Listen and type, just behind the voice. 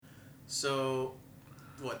So,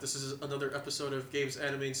 what? This is another episode of Games,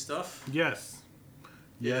 Anime, and Stuff? Yes.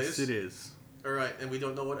 Yes, it is. Alright, and we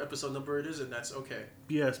don't know what episode number it is, and that's okay.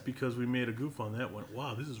 Yes, because we made a goof on that one.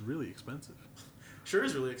 Wow, this is really expensive. Sure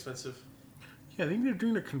is really expensive. Yeah, I think they're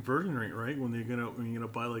doing a conversion rate, right? When you're gonna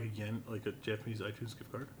buy like a Japanese iTunes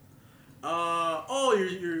gift card.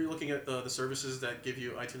 You're looking at the services that give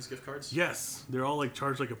you iTunes gift cards? Yes, they're all like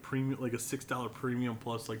charged like a premium, like a $6 premium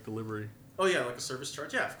plus like delivery. Oh yeah, like a service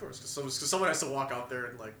charge. Yeah, of course, because someone has to walk out there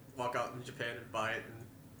and like walk out in Japan and buy it and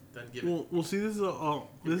then give it. Well, see, this is a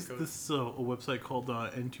website called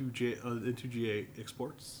N2GA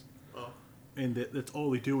Exports. Oh. And that's all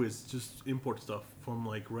they do is just import stuff from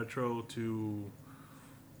like retro to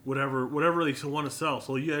whatever they want to sell.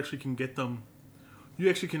 So you actually can get them. You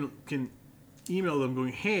actually can email them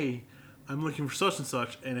going, "Hey, I'm looking for such and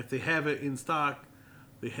such," and if they have it in stock,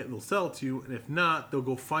 they'll sell it to you, and if not, they'll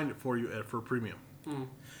go find it for you for a premium.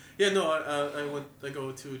 Yeah, no, I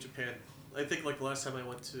go to Japan. I think like the last time I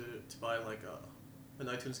went to buy like an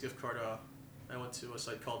iTunes gift card, I went to a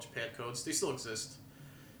site called Japan Codes. They still exist.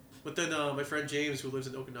 But then my friend James, who lives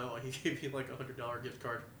in Okinawa, he gave me like $100 gift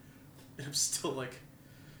card, and I'm still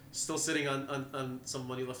sitting on some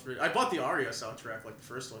money left for it. I bought the Aria soundtrack, like the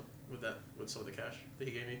first one, with some of the cash that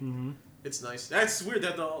he gave me. Mm-hmm. It's nice. That's weird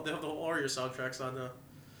that they have the whole Aria soundtracks on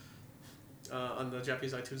the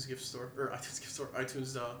Japanese iTunes gift store or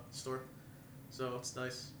iTunes store. So it's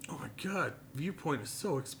nice. Oh my god, Viewpoint is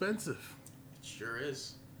so expensive. It sure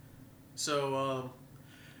is. So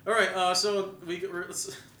all right. So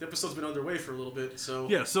the episode's been underway for a little bit. So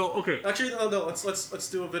yeah. So okay. Actually, no. Let's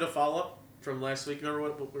do a bit of follow up from last week. Remember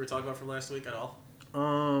what we were talking about from last week at all?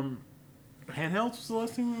 Handhelds was the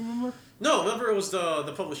last thing you remember? No, remember it was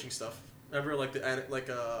the publishing stuff. Remember like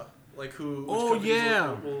who? Oh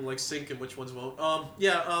yeah. Will like sync and which ones won't.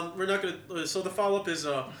 We're not gonna. So the follow up is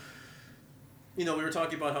we were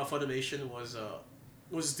talking about how Funimation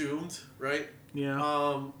was doomed, right?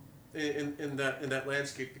 Yeah. In that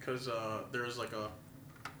landscape because there's like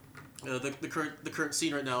the current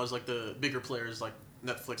scene right now is like the bigger players like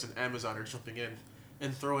Netflix and Amazon are jumping in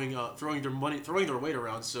and throwing their weight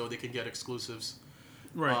around so they can get exclusives,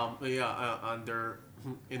 right? On their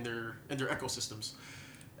ecosystems,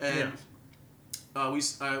 and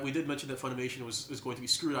we did mention that Funimation was going to be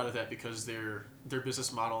screwed out of that because their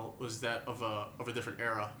business model was that of a different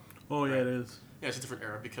era. Oh yeah, right? It is. Yeah, it's a different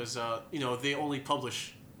era because they only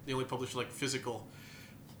publish like physical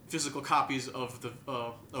copies of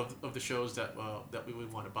the shows that we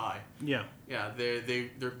would want to buy. Yeah. Yeah,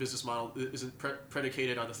 their business model isn't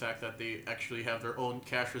predicated on the fact that they actually have their own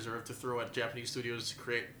cash reserve to throw at Japanese studios to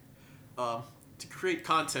create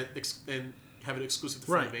content and have it exclusive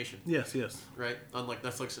to Funimation. Yes. Right, unlike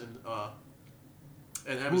Netflix and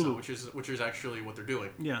Amazon, Hulu. which is actually what they're doing.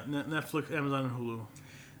 Yeah, Netflix, Amazon, and Hulu.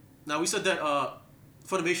 Now we said that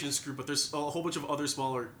Funimation is screwed, but there's a whole bunch of other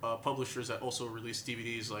smaller publishers that also release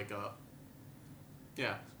DVDs. Like,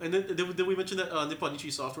 and then did we mention that Nippon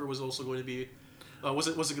Ichi Software was also going to be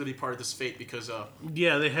wasn't going to be part of this fate because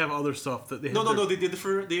they have other stuff that they have no they did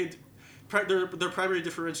their primary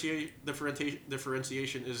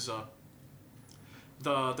differentiation is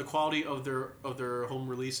the quality of their home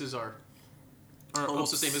releases are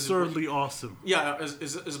almost the same as absurdly awesome. Yeah,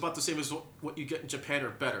 is about the same as what you get in Japan or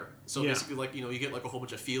better. So basically, like you get like a whole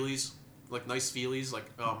bunch of feelies, like nice feelies, like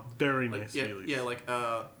very like, nice feelies. Yeah, like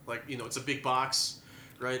it's a big box,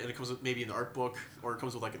 right? And it comes with maybe an art book, or it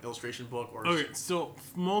comes with like an illustration book, or okay. So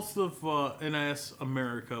most of NIS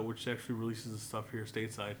America, which actually releases the stuff here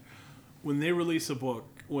stateside, when they release a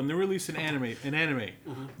book, when they release an anime,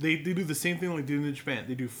 mm-hmm. they do the same thing like they do in Japan.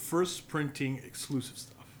 They do first printing exclusive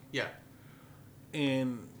stuff. Yeah.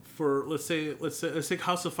 And for let's take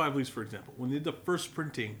House of Five Leaves for example. When they did the first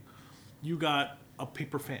printing, you got a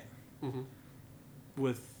paper fan. Mm-hmm.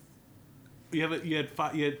 With you had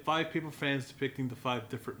five paper fans depicting the 5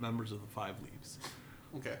 different members of the 5 leaves.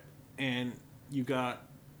 Okay. And you got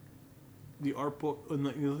the art book, and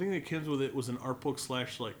the thing that comes with it was an art book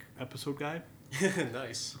 / like episode guide.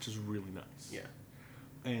 Nice. Which is really nice. Yeah.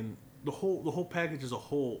 And the whole package as a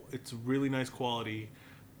whole, it's really nice quality.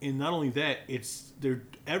 And not only that,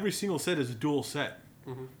 every single set is a dual set,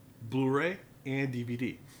 mm-hmm. Blu-ray and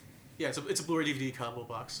DVD. Yeah, it's a Blu-ray DVD combo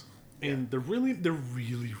box. And they're really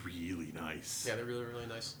really nice. Yeah, they're really really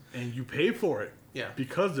nice. And you pay for it. Yeah.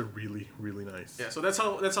 Because they're really really nice. Yeah, so that's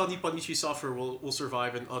how Nippon Ichi Software will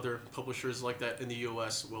survive, and other publishers like that in the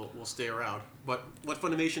U.S. will stay around. But what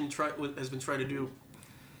Funimation has been trying to do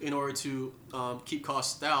in order to keep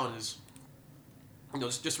costs down is,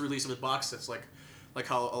 just release them in box sets like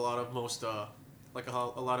how a lot of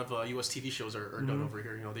U.S. TV shows are done over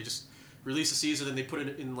here. They just release a season and they put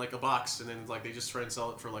it in like a box and then like they just try and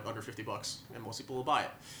sell it for like under $50 and most people will buy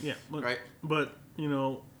it. Yeah, right. But you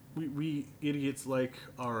know, we idiots like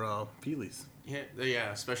our feelies.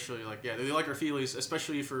 Yeah, especially like they like our feelies,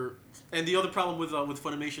 especially for. And the other problem with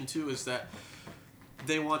Funimation too is that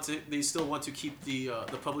they still want to keep the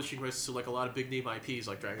publishing rights to like a lot of big name IPs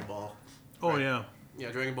like Dragon Ball. Oh right? yeah. Yeah,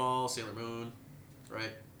 Dragon Ball, Sailor Moon,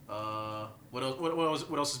 right? What else?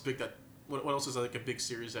 What else is big that? What else is like a big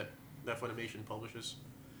series that Funimation publishes,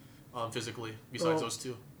 physically besides those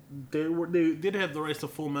two? They did have the rights to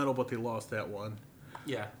Full Metal, but they lost that one.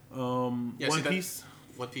 Yeah. One Piece.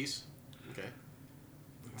 One Piece. Okay.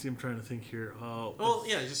 See, I'm trying to think here. Well,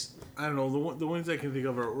 yeah, just I don't know. The ones I can think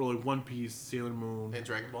of are really One Piece, Sailor Moon, and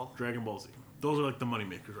Dragon Ball. Dragon Ball Z. Those are like the money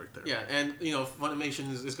makers right there. Yeah, and you know,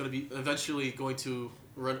 Funimation is going to be eventually going to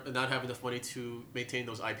not have enough money to maintain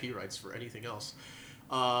those IP rights for anything else,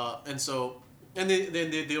 and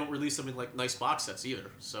they don't release them in like nice box sets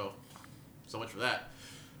either. So much for that,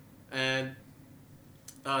 and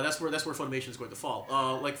that's where Funimation is going to fall.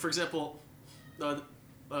 Like for example,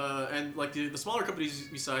 and like the smaller companies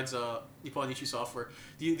besides Nippon Ichi Software,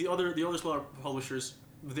 the other smaller publishers,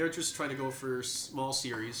 they're just trying to go for small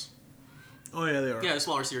series. Oh yeah, they are. Yeah, the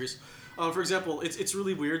smaller series. For example, it's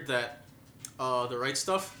really weird that the Right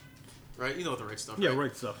Stuff, right? You know the Right Stuff, right? Yeah,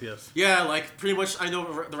 Right Stuff, yes. Yeah, like pretty much I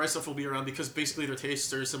know the Right Stuff will be around because basically their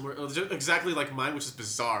tastes are similar, exactly like mine, which is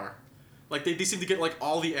bizarre. Like they seem to get like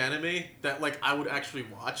all the anime that like I would actually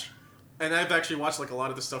watch, and I've actually watched like a lot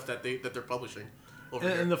of the stuff that they're publishing.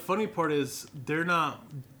 And the funny part is they're not.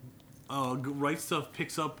 Right Stuff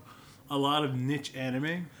picks up a lot of niche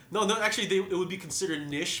anime. No, actually, it would be considered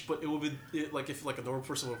niche, but it would be like if like a normal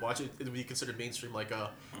person would watch it, it would be considered mainstream, like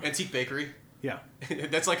Antique Bakery. Yeah,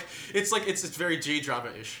 that's like it's very J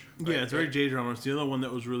drama ish. Right? Yeah, it's very J drama. The other one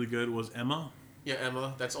that was really good was Emma. Yeah,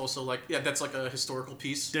 Emma. That's also like that's like a historical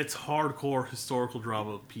piece. That's hardcore historical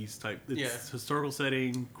drama piece type. It's historical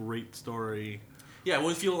setting, great story. Yeah, it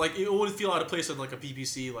wouldn't feel out of place in like a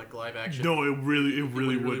BBC like live action. No, it really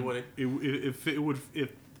wouldn't.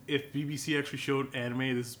 If BBC actually showed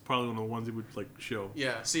anime, this is probably one of the ones it would like show.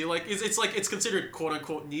 Yeah, see, like it's considered quote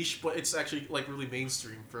unquote niche, but it's actually like really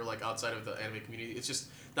mainstream for like outside of the anime community. It's just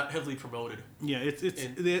not heavily promoted. Yeah,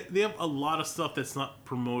 they have a lot of stuff that's not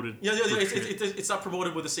promoted. Yeah. It's not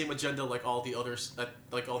promoted with the same agenda like all the others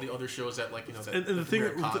like all the other shows that like you know. That,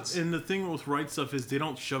 and the thing with Right Stuff is they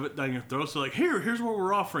don't shove it down your throat. So like here's what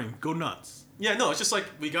we're offering. Go nuts. Yeah, no, it's just like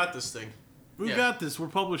we got this thing. We got this. We're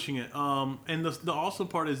publishing it. And the awesome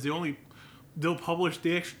part is they'll publish.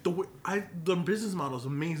 The business model is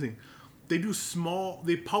amazing. They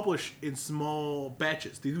publish in small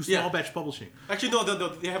batches. They do small batch publishing. Actually, no,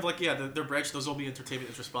 they have like their branch, Nozomi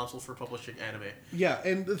Entertainment, is responsible for publishing anime. Yeah,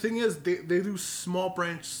 and the thing is, they do small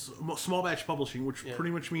batch publishing, which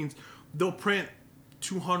pretty much means they'll print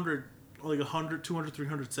 200, like 100, 200,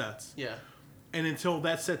 300 sets. Yeah. And until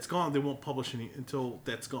that set's gone, they won't publish any until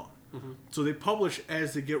that's gone. Mm-hmm. So they publish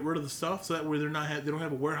as they get rid of the stuff, so that way they don't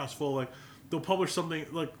have a warehouse full. Like they'll publish something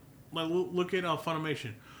like look at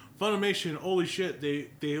Funimation. Funimation, holy shit!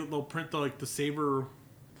 They'll print the Saber,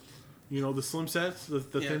 the slim sets, the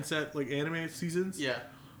thin set like anime seasons. Yeah.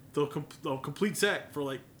 They'll complete set for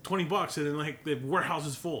like $20, and then like they have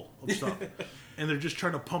warehouses full of stuff, and they're just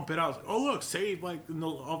trying to pump it out. Like, oh look, save like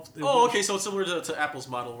okay, so it's similar to Apple's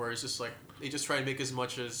model where it's just like they just try and make as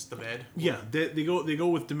much as demand. Yeah, they go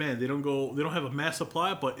with demand. They don't have a mass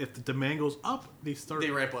supply, but if the demand goes up, they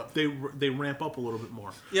ramp up. They ramp up a little bit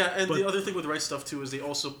more. Yeah, and the other thing with Right Stuff too is they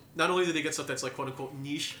also not only do they get stuff that's like quote unquote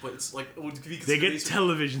niche, but it's like they get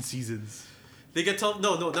television seasons. They get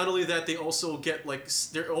no. Not only that, they also get like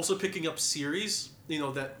they're also picking up series.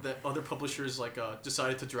 That other publishers like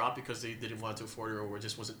decided to drop because they didn't want to afford it or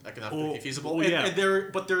just wasn't economically feasible. And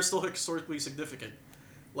they're still historically significant.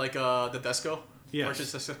 Like Nadesco,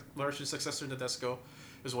 Martian successor Nadesco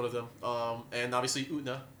is one of them, and obviously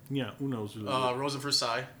Utna. Yeah, Utna was really good. Rose of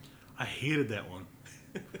Versailles. I hated that one.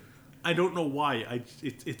 I don't know why.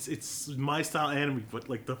 It's my style anime, but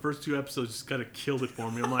like the first 2 episodes just kind of killed it for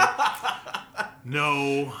me. I'm like,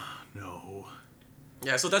 no.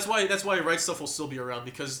 Yeah, so that's why Right Stuff will still be around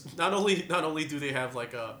because not only do they have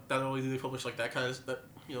like not only do they publish like that kind of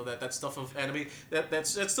that stuff of anime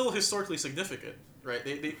that's still historically significant, right?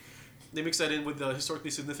 They mix that in with the historically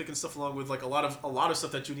significant stuff along with like a lot of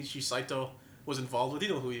stuff that Junichi Saito was involved with. You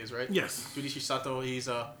know who he is, right? Yes. Junichi Sato. He's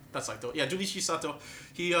not Saito. Yeah, Junichi Sato.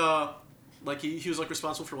 He was like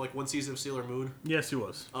responsible for like one season of Sailor Moon. Yes, he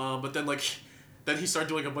was. But then like then he started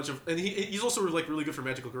doing a bunch of, and he's also like really good for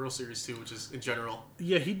Magical Girl series too, which is in general.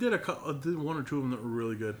 Yeah, he did did one or two of them that were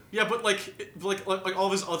really good. Yeah, but like all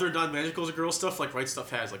of his other non-Magical Girl stuff, like Right Stuff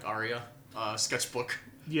has like Aria, Sketchbook.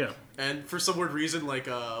 Yeah. And for some weird reason, like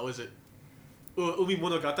what is it? Umi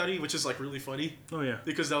Monogatari, which is like really funny. Oh yeah.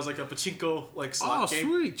 Because that was like a pachinko like slot game. Oh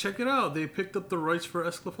sweet! Check it out. They picked up the rights for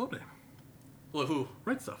Esclafone. Well, who?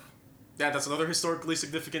 Right Stuff. Yeah, that's another historically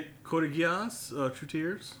significant. Code Geass, True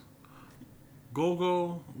Tears.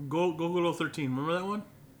 Go 13. Remember that one?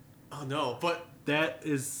 Oh no, but that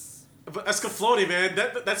is. But Escaflowne, man,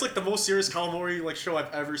 that's like the most serious Calamari like show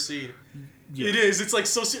I've ever seen. Yeah. It is. It's like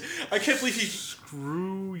so. I can't believe he.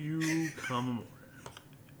 Screw you, Calamari.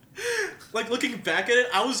 Like looking back at it,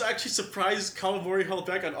 I was actually surprised Calamari held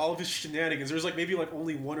back on all of his shenanigans. There's like maybe like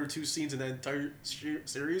only 1 or 2 scenes in that entire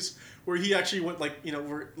series where he actually went like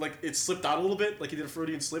where like it slipped out a little bit, like he did a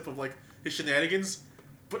Freudian slip of like his shenanigans.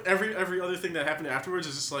 But every other thing that happened afterwards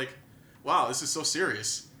is just like, wow, this is so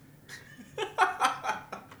serious.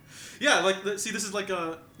 Yeah, like see, this is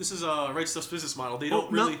Right Stuff's business model. They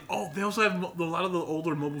don't really. They also have a lot of the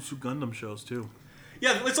older Mobile Suit Gundam shows too.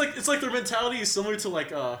 Yeah, it's like their mentality is similar to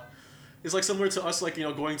like it's like similar to us, like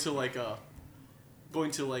going to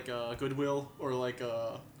Goodwill or like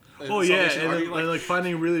and like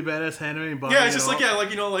finding really badass anime. Yeah, it's just like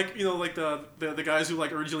the guys who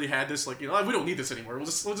like originally had this, like we don't need this anymore. We'll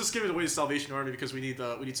just give it away to Salvation Army because we need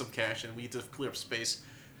some cash and we need to clear up space.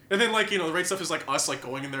 And then the Right Stuff is like us like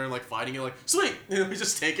going in there and like fighting it, like sweet, we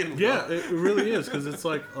just take it. Yeah, it really is, because it's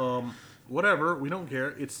like whatever, we don't care.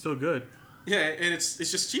 It's still good. Yeah, and it's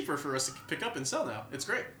just cheaper for us to pick up and sell now. It's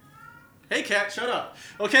great. Hey, cat, shut up.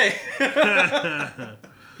 Okay.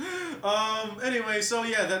 Anyway, so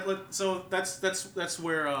yeah, that's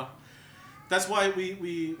where that's why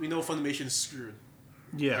we know Funimation is screwed.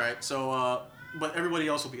 Yeah. All right. So but everybody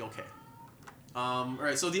else will be okay. All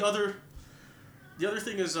right. So the other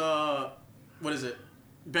thing is what is it?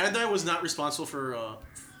 Bandai was not responsible for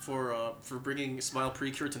bringing Smile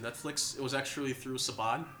Precure to Netflix. It was actually through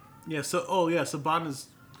Saban. Yeah. So Saban is.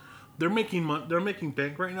 They're making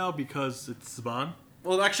bank right now because it's Saban.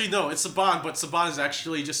 Well, actually, no, it's Saban, but Saban is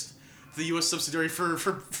actually just the U.S. subsidiary for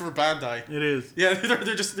Bandai. It is. Yeah,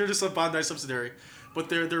 they're just a Bandai subsidiary, but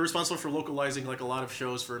they're responsible for localizing like a lot of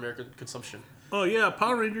shows for American consumption. Oh yeah,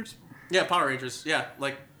 Power Rangers. Yeah, Power Rangers. Yeah,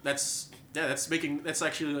 like that's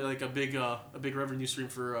actually like a big revenue stream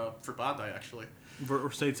for Bandai actually. Or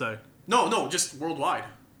stateside. No, just worldwide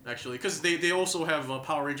actually, because they also have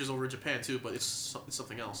Power Rangers over in Japan too, but it's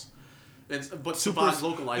something else. But Saban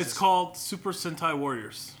localizes. It's called Super Sentai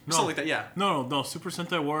Warriors. No, something like that, yeah. No. Super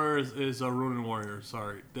Sentai Warriors is a Ronin Warrior.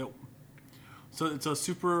 Sorry. So it's a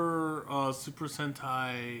Super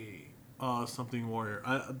Sentai something Warrior.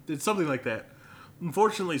 It's something like that.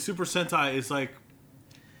 Unfortunately, Super Sentai is like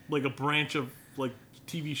a branch of like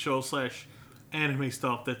TV show / anime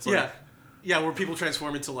stuff that's like... Yeah, where people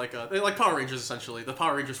transform into like Power Rangers essentially. The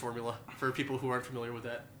Power Rangers formula for people who aren't familiar with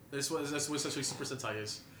that. That's what essentially Super Sentai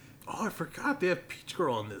is. Oh, I forgot they have Peach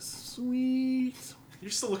Girl on this. Sweet.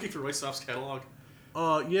 You're still looking for Right Stuff's catalog?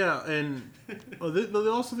 Yeah, and they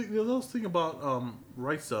also think about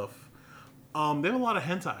Right Stuff. They have a lot of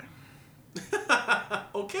hentai.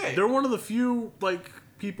 Okay. They're one of the few like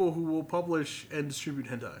people who will publish and distribute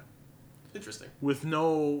hentai. Interesting. With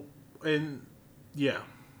no, and yeah.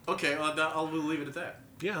 Okay, we'll leave it at that.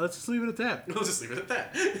 Yeah, let's just leave it at that. We'll just leave it at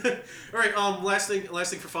that. All right. Last thing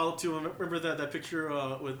for follow up too. Remember that picture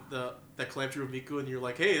with that clamp drew of Miku, and you're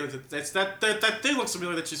like, hey, that thing looks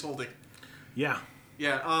familiar that she's holding. Yeah.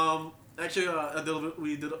 Yeah. Actually,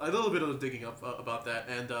 we did a little bit of digging up about that,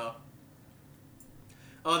 and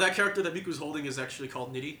that character that Miku's holding is actually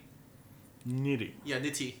called Nitty. Nitty. Yeah,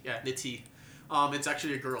 Nitty. Yeah, Nitty. It's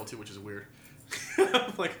actually a girl too, which is weird.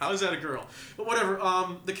 Like, how is that a girl? But whatever.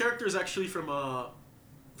 The character is actually from a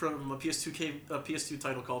PS2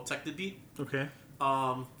 title called Technobeat. Okay.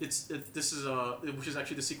 Which is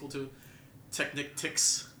actually the sequel to Technic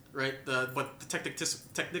Tix, right? But the Technic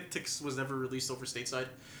Tix was never released over stateside.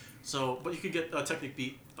 So, but you could get Technic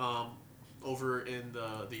Beat over in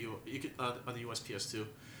on the US PS2.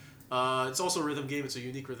 It's also a rhythm game. It's a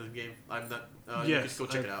unique rhythm game. I'm not. Yes, you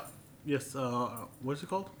could go check it out. Yes. What's it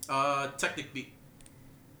called? Technic Beat.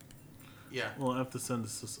 Yeah. Well, I have to send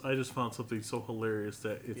this. I just found something so hilarious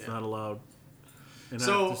that it's not allowed. And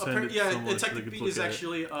so Technic Beat is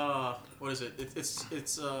actually what is it?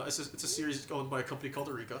 It's a series owned by a company called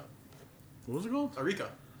Arika. What was it called? Arika.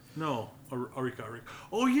 No, Arika.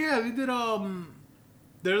 Oh yeah, they did.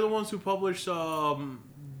 They're the ones who published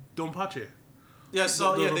Donpachi. Yeah.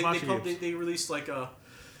 So they released like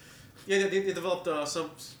they developed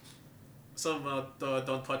the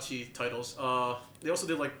Donpachi titles. They also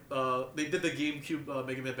did they did the GameCube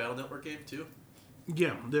Mega Man Battle Network game too.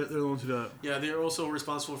 Yeah, they're the ones who do that. Yeah, they're also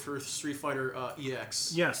responsible for Street Fighter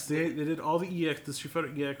EX. Yes, they did all the EX, the Street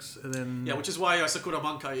Fighter EX, and then yeah, which is why Sakura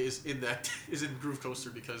Bankai is in is in Groove Coaster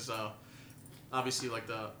because obviously what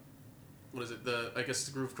is it I guess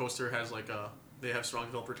the Groove Coaster has they have strong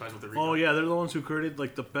developer ties with Eureka. Oh yeah, they're the ones who created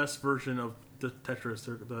the best version of the Tetris,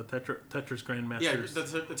 the Tetris Grandmaster. Yeah,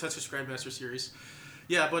 the Tetris Grandmaster series.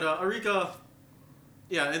 Yeah, but Eureka.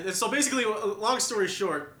 Yeah, and so basically, long story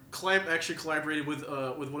short, Clamp actually collaborated with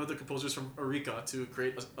one of the composers from Eureka to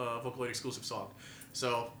create a Vocaloid exclusive song.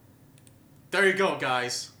 So there you go,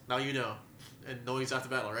 guys. Now you know, and knowing's half the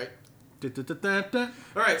battle, right? All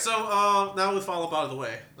right, so now with follow-up out of the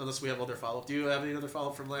way, unless we have other follow-up. Do you have any other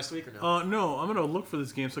follow-up from last week or no? No, I'm gonna look for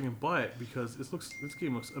this game so I can buy it because this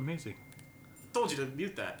game looks amazing. Told you to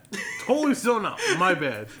mute that. Totally still not. My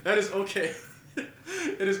bad. That is okay.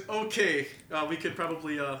 It is okay. We could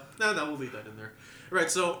probably no, we'll leave that in there. All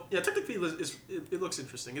right, so yeah, technically it looks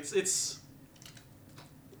interesting. It's.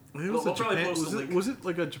 We'll probably post the link. Was it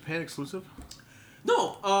like a Japan exclusive?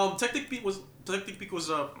 No, Technic Beat was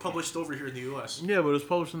published over here in the U.S. Yeah, but it was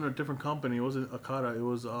published under a different company. It wasn't Akata. It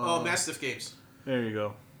was Mastiff Games. There you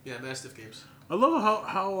go. Yeah, Mastiff Games. I love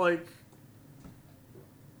how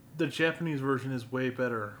the Japanese version is way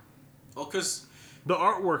better. Well, because the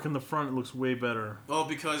artwork in the front looks way better. Well,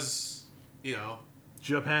 because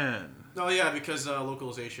Japan. Oh yeah, because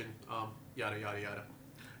localization. Yada yada yada.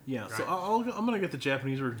 Yeah, right. So I'm gonna get the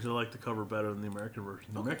Japanese version because I like the cover better than the American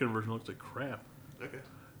version. The American version looks like crap. Okay.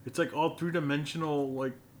 It's like all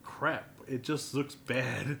 3-dimensional crap. It just looks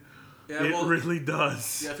bad. Yeah, it really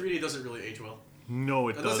does. Yeah, 3D doesn't really age well. No,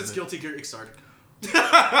 it doesn't. Unless it's Guilty Gear Xrd.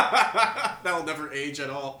 That'll never age at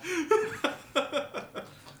all.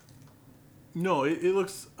 No, it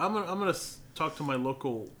looks. I'm gonna talk to my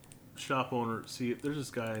local shop owner. See if there's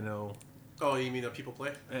this guy I know. Oh, you mean People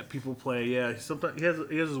Play? At People Play, yeah. Sometimes he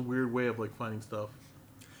has this weird way of finding stuff.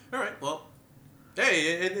 All right, well,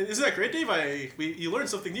 hey, isn't that great, Dave? You learned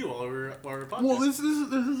something new while we were podcast. Well, this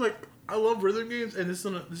is I love rhythm games, and this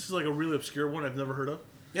is like a really obscure one I've never heard of.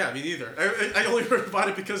 Yeah, me neither. I only heard about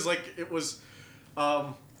it because it was,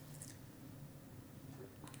 yeah,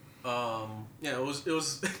 it was it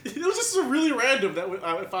was just really random that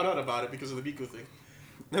I found out about it because of the Miku thing.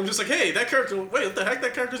 And I'm just like, hey, that character. Wait, what the heck?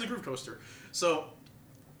 That character's a Groove Coaster. So,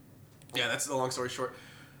 yeah, that's the long story short.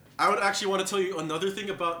 I would actually want to tell you another thing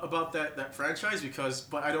about that franchise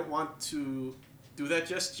but I don't want to do that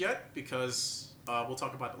just yet because we'll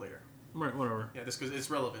talk about it later. Right, whatever. Yeah, just because it's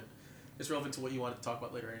relevant. It's relevant to what you wanted to talk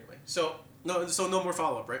about later anyway. So no more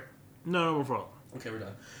follow up, right? No more follow up. Okay, we're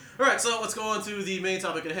done. All right, so let's go on to the main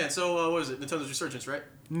topic at hand. So what is it? Nintendo's Resurgence, right?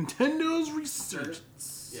 Nintendo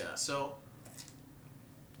Resurgence. Yeah. So.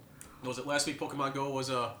 Was it last week? Pokemon Go was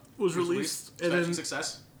released and smashing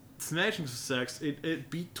success. Smashing success. It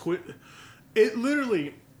beat Twitter. It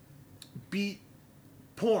literally beat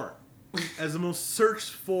porn as the most searched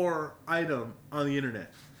for item on the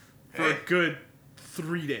internet for a good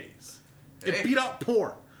 3 days. It beat out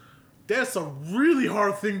porn. That's a really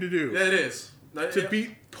hard thing to do. Yeah, it is. To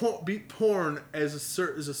beat porn as a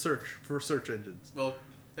search for search engines. Well,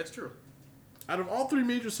 that's true. Out of all 3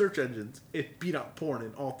 major search engines, it beat out porn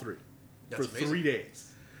in all 3. That's for amazing. 3 days.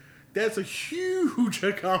 That's a huge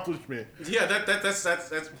accomplishment. Yeah, that's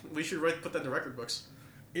we should put that in the record books.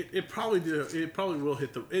 It probably did. It probably will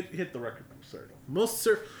hit the record books. Certainly.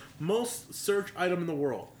 Most search item in the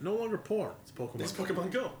world. No longer porn. It's Pokemon. It's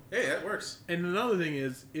Pokemon Go. Hey, that works. And another thing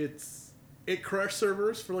is it crashed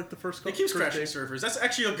servers for the first couple. It keeps crashing servers. That's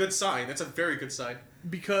actually a good sign. That's a very good sign.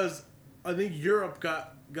 Because I think Europe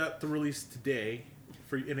got the release today,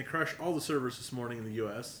 and it crashed all the servers this morning in the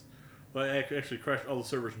U.S. Well, it actually crashed all the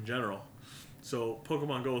servers in general. So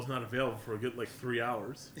Pokemon Go is not available for a good 3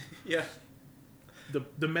 hours. Yeah.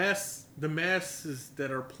 The masses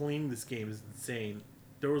that are playing this game is insane.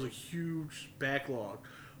 There was a huge backlog.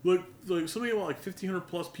 Look, something about 1,500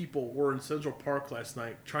 plus people were in Central Park last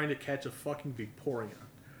night trying to catch a fucking Vaporeon.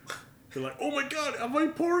 They're like, oh my god, a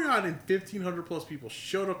Vaporeon! And 1,500 plus people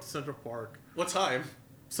showed up to Central Park. What time?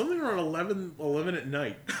 Something around 11 at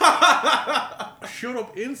night. Showed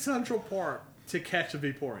up in Central Park to catch a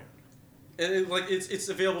Vaporeon. And it's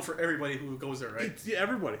available for everybody who goes there, right?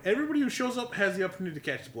 Everybody. Everybody who shows up has the opportunity to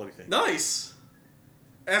catch the bloody thing. Nice!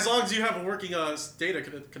 As long as you have a working data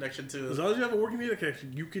connection to... As long as you have a working data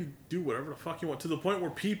connection, you can do whatever the fuck you want. To the point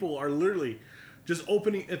where people are literally just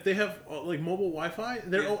opening... If they have mobile Wi-Fi,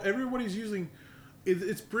 everybody's using...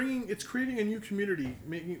 It's creating a new community.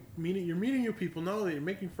 You're meeting new people. Not only you're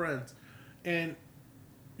making friends, and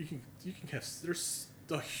you can have there's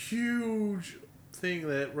a huge thing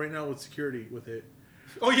that right now with security with it.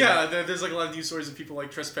 Oh yeah, there's like a lot of news stories of people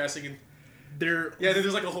like trespassing and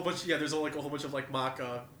there's like a whole bunch there's like a whole bunch of like mock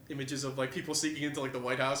images of like people sneaking into like the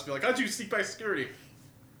White House and be like, how'd you sneak by security?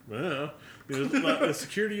 Well, the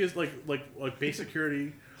security is like base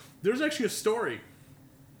security. There's actually a story.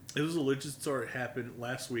 It was a legit story. It happened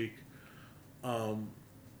last week.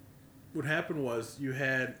 What happened was you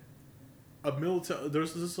had a military.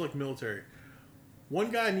 This is like military.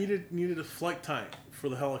 One guy needed a flight time for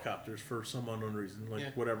the helicopters for some unknown reason,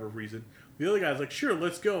 whatever reason. The other guy's like, sure,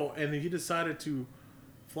 let's go, and then he decided to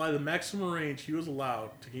fly the maximum range he was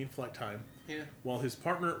allowed to gain flight time. Yeah. While his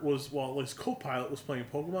co-pilot was playing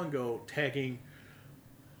Pokemon Go, tagging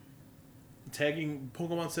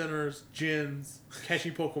Pokemon centers, gyms,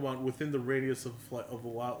 catching Pokemon within the radius of a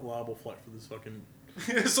allowable flight for this fucking.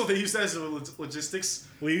 So they used that as logistics.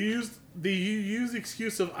 Well, he used the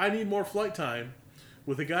excuse of I need more flight time,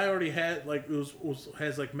 with a guy already had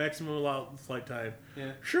has maximum allowed flight time.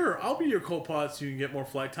 Yeah. Sure, I'll be your co-pilot so you can get more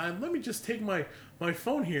flight time. Let me just take my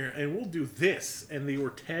phone here and we'll do this. And they were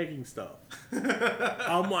tagging stuff.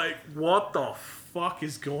 I'm like, what the fuck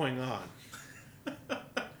is going on?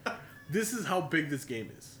 This is how big this game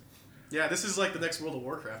is. Yeah, this is like the next World of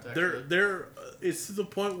Warcraft. Actually, it's to the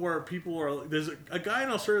point where people are. There's a guy in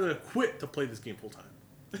Australia that quit to play this game full time.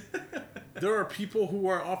 There are people who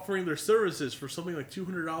are offering their services for something like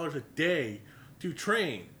 $200 a day to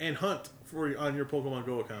train and hunt on your Pokemon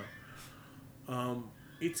Go account.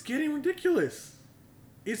 It's getting ridiculous.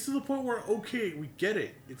 It's to the point where okay, we get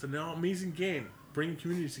it. It's an amazing game, bringing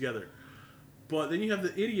communities together. But then you have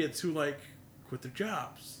the idiots who quit their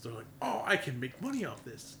jobs. They're like, oh, I can make money off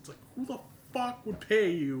this. It's like, who the fuck would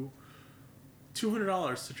pay you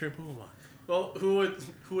 $200 to train Pokemon? Well, who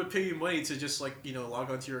would pay you money to just log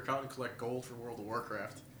onto your account and collect gold for World of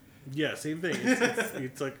Warcraft? Yeah, same thing.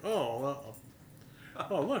 It's like, oh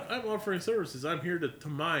look, I'm offering services. I'm here to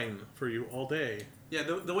mine for you all day. Yeah,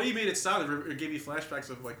 the way you made it sound, it gave me flashbacks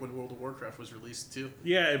of when World of Warcraft was released too.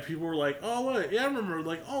 Yeah, and people were like, oh look, yeah, I remember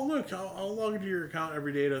oh look, I'll log into your account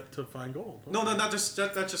every day to find gold. Okay. No, not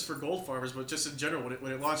just for gold farmers, but just in general.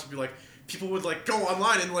 When it launched, it'd be like people would go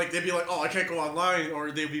online and they'd be like, oh, I can't go online,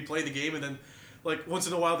 or they'd be playing the game and then once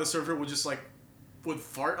in a while the server would just would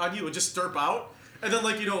fart on you and just derp out. And then,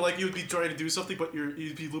 you would be trying to do something, but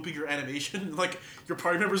you'd be looping your animation. Your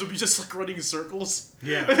party members would be just, running in circles.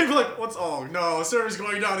 Yeah. And they'd be like, oh, no, server's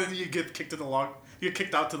going down. And you get kicked to the log. You get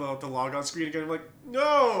kicked out to the log-on screen again. I'm like,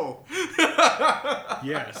 no!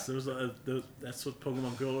 Yes, that's what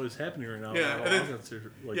Pokemon Go is happening right now. Yeah,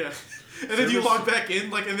 and then you log back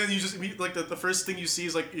in, and then you just meet, the first thing you see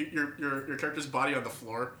is, your character's body on the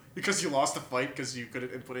floor because you lost the fight because you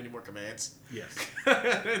couldn't input any more commands. Yes.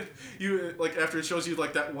 And then you, after it shows you,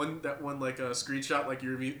 that one screenshot,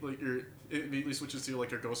 it immediately switches to,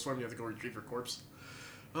 your ghost form. You have to go retrieve your corpse.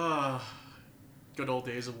 Good old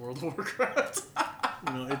days of World of Warcraft.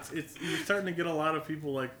 It's you're starting to get a lot of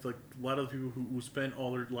people a lot of people who spend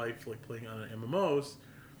all their life playing on MMOs.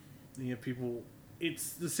 And you have people.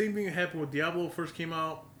 It's the same thing that happened when Diablo first came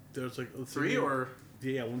out. There's 3 or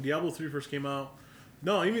when Diablo 3 first came out.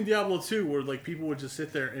 No, even Diablo 2, where people would just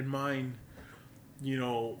sit there and mine,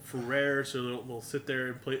 for rare. So they'll sit there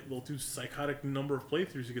and play. They'll do psychotic number of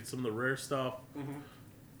playthroughs to get some of the rare stuff. Mm-hmm.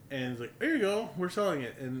 And it's there you go, we're selling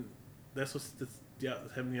it, and that's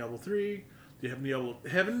happening in Diablo 3. You have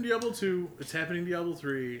happening in Diablo 2. It's happening in Diablo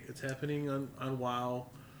 3. It's happening on WoW.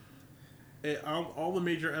 All the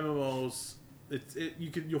major MMOs.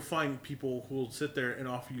 You'll find people who will sit there and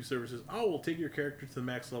offer you services. Oh, we'll take your character to the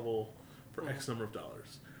max level for X number of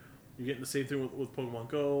dollars. You're getting the same thing with Pokemon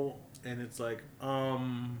Go, and it's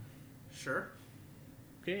sure.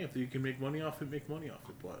 Okay, if you can make money off it, make money off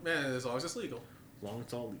it. But man, as long as it's legal. As long as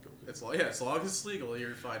it's all legal. As long as it's legal,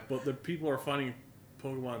 you're fine. But the people are finding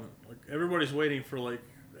Pokemon, everybody's waiting for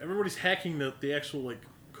everybody's hacking the actual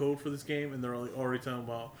code for this game, and they're already talking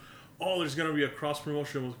about, oh, there's gonna be a cross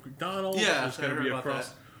promotion with McDonald's. Yeah, there's gonna be a cross.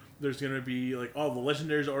 That. There's gonna be the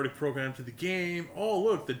legendaries are already programmed to the game. Oh,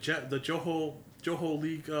 look, the Johto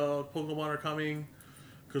League Pokemon are coming.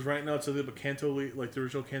 Because right now it's a Kanto League, the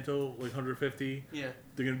original Kanto, 150. Yeah.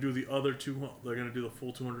 They're gonna do the other two. They're gonna do the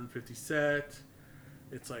full 250 set.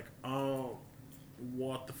 It's oh,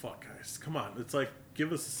 what the fuck, guys? Come on. It's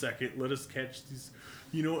give us a second. Let us catch these,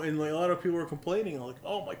 and a lot of people are complaining,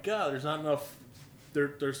 oh my god, there's not enough.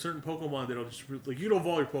 There's certain Pokemon that'll just you don't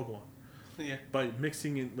evolve your Pokemon. Yeah. By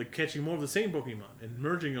mixing in, catching more of the same Pokemon and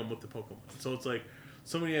merging them with the Pokemon. So it's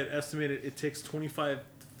somebody had estimated it takes 25 to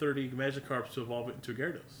 30 Magikarps to evolve it into a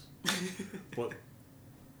Gyarados. But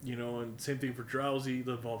You know, and same thing for Drowsy.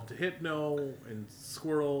 They evolve into Hypno and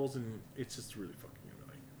Squirrels, and it's just really fucking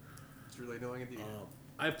annoying. It's really annoying indeed.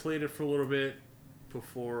 I played it for a little bit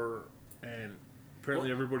before, and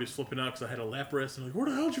apparently everybody's flipping out because I had a Lapras. And like, where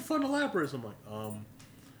the hell did you find a Lapras? I'm like,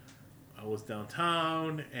 I was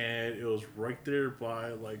downtown, and it was right there by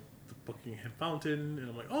like the Buckingham Fountain, and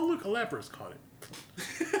I'm like, oh look, a Lapras caught it.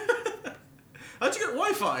 How'd you get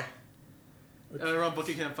Wi-Fi around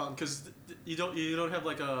Buckingham Fountain? Because you don't have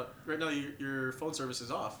like a right now. Your phone service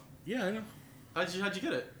is off. Yeah, I know. How'd you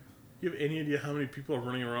get it? You have any idea how many people are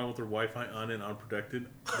running around with their Wi-Fi on and unprotected?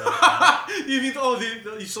 You mean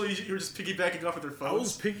so you were just piggybacking off of their phones? I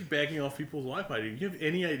was piggybacking off people's Wi-Fi. Do you have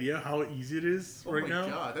any idea how easy it is right now? Oh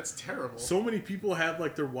my god, that's terrible. So many people have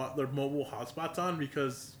like their mobile hotspots on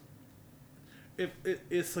because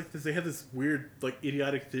it's like this, they have this weird like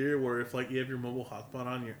idiotic theory where if like you have your mobile hotspot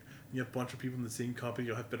on, you have a bunch of people in the same company,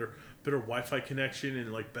 you'll have better Wi-Fi connection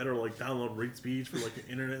and like better like download rate speeds for like the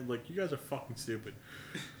internet. Like you guys are fucking stupid.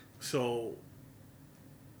 So,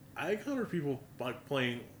 I encounter people like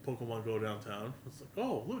playing Pokemon Go downtown. It's like,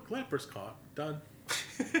 oh look, Lapras caught, done.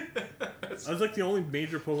 I was like the only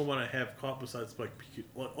major Pokemon I have caught besides like Pikachu.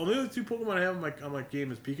 Well, only other two Pokemon I have on my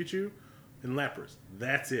game is Pikachu and Lapras.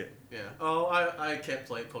 That's it. Yeah. Oh, I can't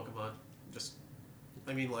play Pokemon.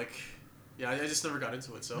 I just never got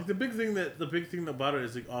into it. So like the big thing about it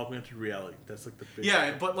is like augmented reality. That's like the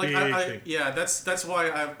big but like thing. that's why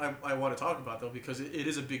I want to talk about though because it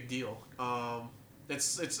is a big deal.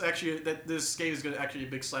 It's actually that this game is going to actually be a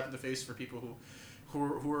big slap in the face for people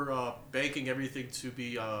who are banking everything to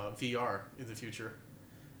be VR in the future,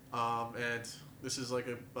 and this is like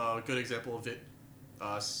a good example of it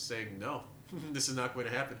saying no, this is not going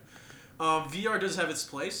to happen. VR does have its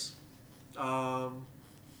place.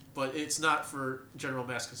 But it's not for general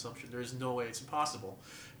mass consumption. There is no way. It's impossible.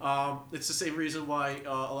 It's the same reason why a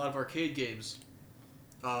lot of arcade games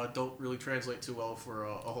don't really translate too well for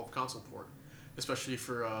a home console port, especially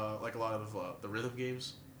for like a lot of the rhythm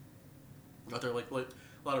games. Out there, like a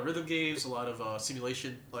lot of rhythm games, a lot of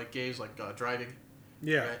simulation like games like driving.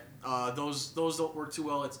 Yeah. Right? Those don't work too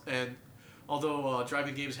well. And although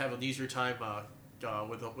driving games have an easier time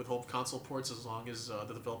with home console ports, as long as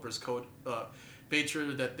the developers made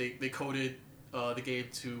sure that they coded the game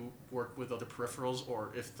to work with other peripherals,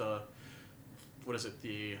 or if the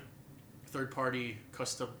third-party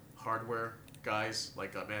custom hardware guys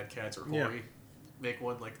like Mad Cats or Hori make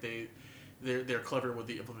one, like they're clever with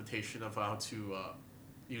the implementation of how to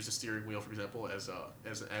use the steering wheel, for example, as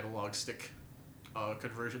an analog stick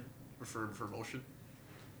conversion for motion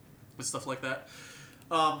and stuff like that.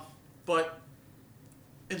 But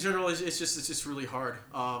in general, it's just really hard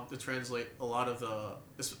to translate a lot of the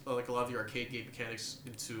arcade game mechanics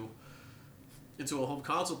into a home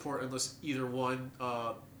console port, unless either one,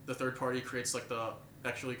 the third party creates the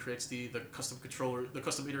custom controller, the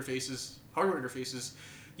custom interfaces, hardware interfaces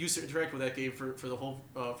used to interact with that game for the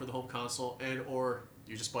home console, and or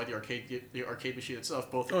you just buy the arcade machine itself,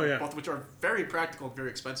 both of which are very practical and very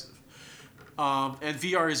expensive. And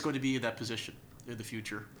VR is going to be in that position in the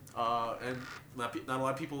future. And not a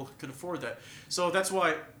lot of people can afford that, so that's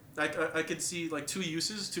why I can see like two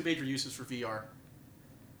major uses for VR,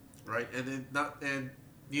 right? And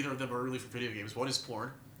neither of them are really for video games. One is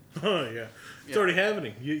porn. Oh yeah, it's already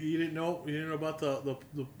happening. You didn't know about the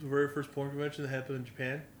very first porn convention that happened in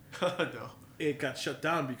Japan? No. It got shut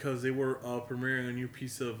down because they were premiering a new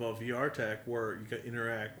piece of VR tech where you could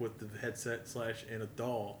interact with the headset / and a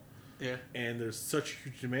doll. Yeah. And there's such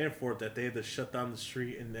huge demand for it that they had to shut down the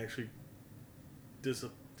street and actually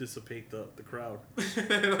dissipate the crowd.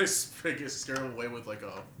 Like scare them away with like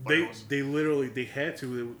a. They literally had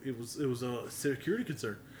to. It was a security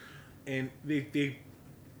concern, and it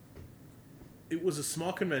was a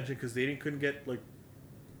small convention because they couldn't get like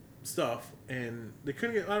stuff, and they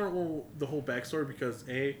couldn't get. I don't know the whole backstory because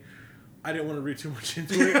I didn't want to read too much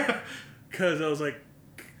into it because I was like.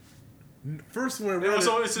 First, when I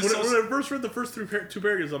first read the first two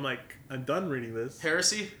paragraphs, I'm like, I'm done reading this.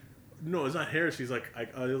 Heresy? No, it's not heresy. It's like,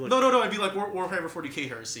 No. I'd be like Warhammer 40k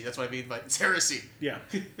heresy. That's what I mean by it's heresy. Yeah.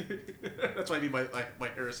 That's what I mean by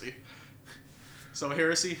heresy. So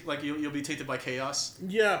heresy, like you'll be tainted by chaos.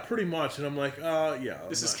 Yeah, pretty much. And I'm like, yeah.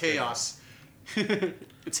 This is chaos.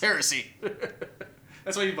 It's heresy.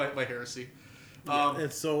 That's what I mean by heresy.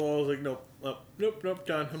 And so I was like, nope,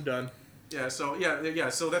 done. I'm done. Yeah. So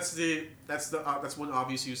So that's one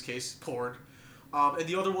obvious use case, porn, and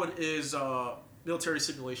the other one is military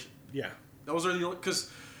simulation. Yeah. Those are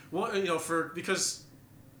because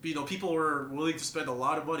people were willing to spend a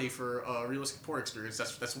lot of money for a realistic porn experience.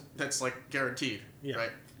 That's like guaranteed. Yeah.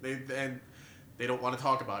 Right. They don't want to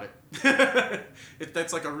talk about it.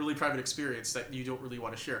 That's like a really private experience that you don't really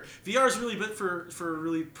want to share. VR is really meant for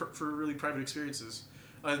really private experiences.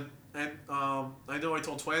 And I know I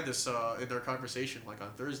told Twan this in their conversation like on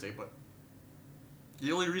Thursday, but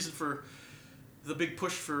the only reason for the big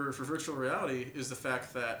push for virtual reality is the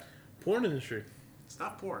fact that porn industry. It's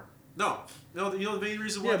not porn. No. The main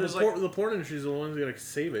reason why the porn industry is the ones that are gonna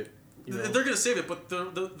save it. They're gonna save it, but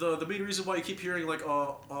the main reason why you keep hearing like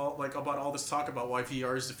about all this talk about why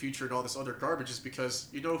VR is the future and all this other garbage is because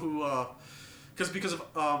you know who because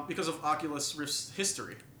of Oculus Rift's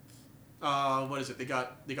history. What is it? They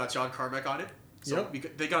got John Carmack on it. So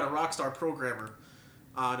they got a rockstar programmer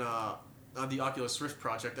on the Oculus Rift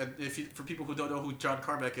project. And for people who don't know who John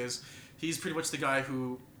Carmack is, he's pretty much the guy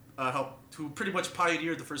who who pretty much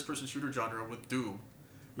pioneered the first-person shooter genre with Doom.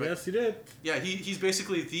 Right? Yes, he did. Yeah, he's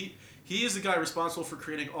basically he is the guy responsible for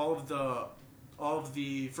creating all of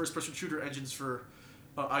the first-person shooter engines for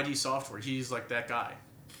ID Software. He's like that guy,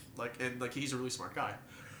 and he's a really smart guy.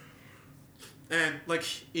 And like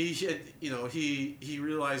he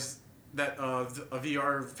realized that a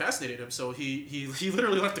VR fascinated him, so he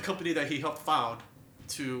literally left the company that he helped found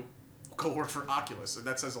to go work for Oculus, and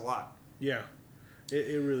that says a lot. Yeah,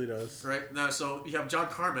 it really does. Right now, so you have John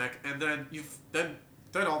Carmack, and then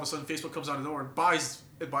then all of a sudden Facebook comes out of nowhere and buys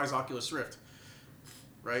Oculus Rift,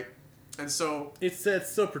 right? And so it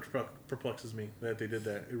still perplexes me that they did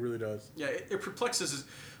that. It really does. Yeah, it perplexes.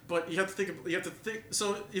 But you have to think.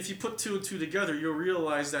 So if you put two and two together, you'll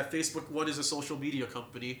realize that Facebook, one, is a social media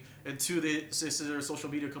company, and two, they're a social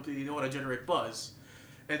media company. They know how to generate buzz,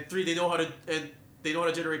 and three, they know how to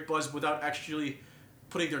generate buzz without actually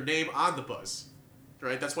putting their name on the buzz,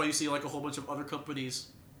 right? That's why you see like a whole bunch of other companies.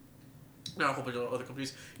 Not a whole bunch of other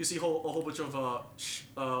companies. You see a whole bunch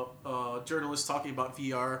of journalists talking about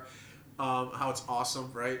VR. How it's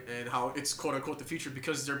awesome, right? And how it's quote unquote the future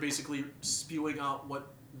because they're basically spewing out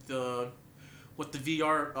what the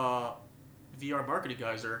VR marketing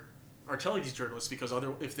guys are telling these journalists because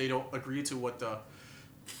if they don't agree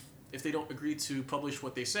to publish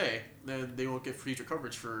what they say, then they won't get future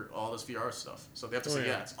coverage for all this VR stuff. So they have to say,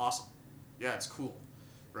 yeah, it's awesome, yeah, it's cool,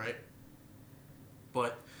 right?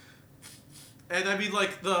 And I mean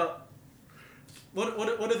like one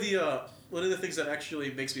of the things that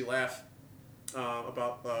actually makes me laugh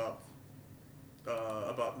about the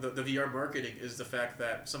VR marketing is the fact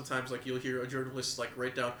that sometimes like you'll hear a journalist like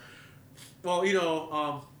write down, well,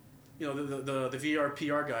 the VR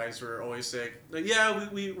PR guys are always saying, like, yeah,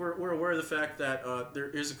 we're aware of the fact that there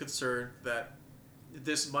is a concern that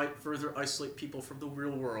this might further isolate people from the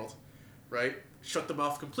real world, right? Shut them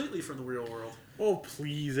off completely from the real world. Oh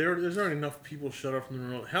please, there's already enough people shut off from the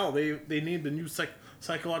real world. Hell, they named a new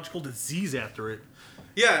psychological disease after it.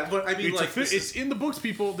 Yeah, but I mean, it's in the books,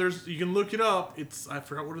 people. You can look it up. I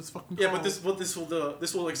forgot what it's fucking called. Yeah, but this will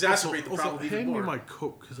exacerbate the problem even more. Hand me my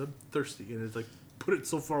Coke because I'm thirsty, and it's like put it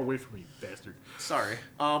so far away from me, you bastard. Sorry,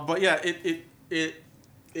 but yeah,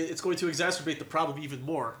 it's going to exacerbate the problem even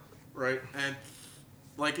more, right? And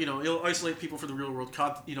like it'll isolate people from the real world.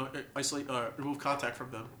 Remove contact from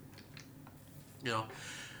them.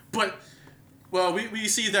 But. Well, we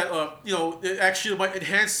see that it actually might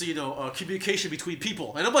enhance communication between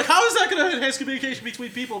people, and I'm like, how is that going to enhance communication between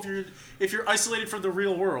people if you're isolated from the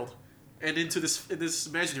real world and into this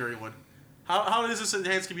imaginary one? How does this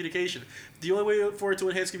enhance communication? The only way for it to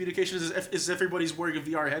enhance communication is if everybody's wearing a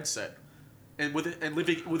VR headset and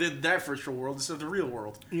living within that virtual world instead of the real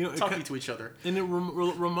world, talking to each other. And it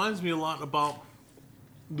reminds me a lot about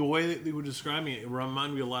the way that they were describing it. It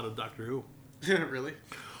reminded me a lot of Doctor Who. Really?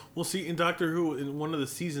 Well, see, in Doctor Who, in one of the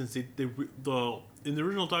seasons, in the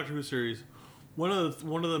original Doctor Who series, one of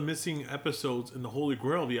the missing episodes in the Holy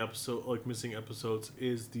Grail of the missing episodes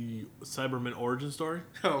is the Cyberman origin story.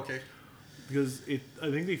 Oh, okay. Because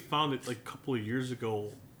I think they found it like a couple of years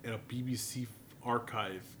ago in a BBC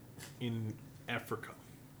archive in Africa.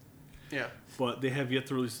 Yeah. But they have yet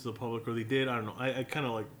to release it to the public, or they did. I don't know. I kind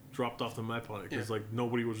of like dropped off the map on it because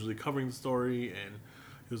nobody was really covering the story and.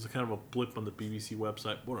 It was kind of a blip on the BBC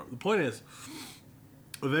website. Whatever. The point is,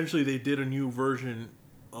 eventually they did a new version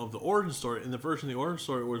of the origin story. And the version of the origin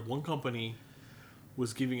story was one company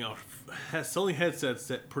was giving out, selling headsets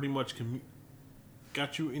that pretty much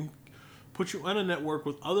put you on a network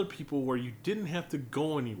with other people where you didn't have to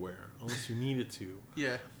go anywhere unless you needed to.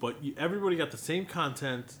 Yeah. But everybody got the same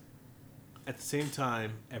content at the same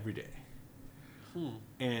time every day.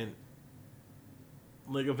 And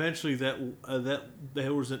like eventually there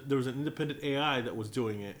was an independent AI that was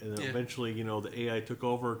doing it, and then eventually the AI took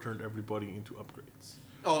over, turned everybody into upgrades.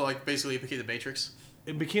 Oh, like basically it became the Matrix.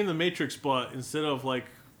 It became the Matrix, but instead of like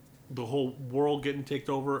the whole world getting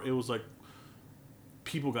taken over. It was like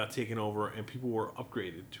people got taken over and people were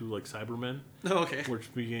upgraded to like Cybermen. Oh, okay.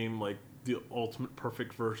 Which became like the ultimate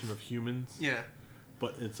perfect version of humans. Yeah.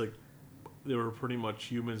 But it's like they were pretty much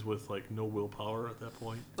humans with like no willpower at that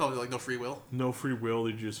point. Oh, like no free will. No free will.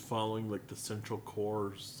 They're just following like the central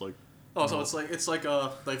core's like. Oh, so it's like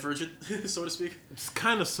Divergent, so to speak. It's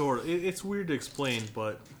kind of sort of. It's weird to explain,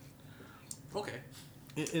 but okay.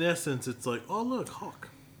 In essence, it's like, oh look, Hawk.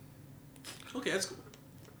 Okay, that's cool.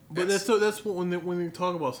 But that's what when they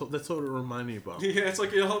talk about stuff, that's what it reminds me about. Yeah, it's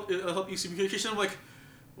like it'll help you see communication. I'm like,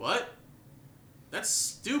 what? That's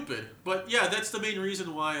stupid. But yeah, that's the main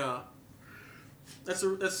reason why. That's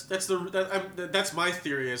my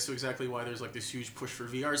theory as to exactly why there's like this huge push for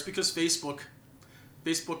VR. It's because Facebook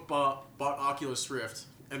bought Oculus Rift,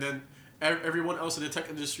 and then everyone else in the tech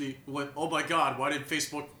industry went, "Oh my God, why did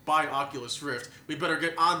Facebook buy Oculus Rift? We better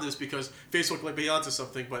get on this because Facebook might be onto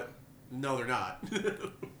something." But no, they're not.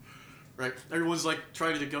 Right? Everyone's like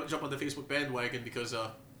trying to jump on the Facebook bandwagon because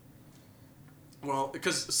the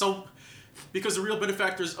real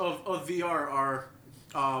benefactors of VR are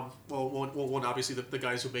one obviously the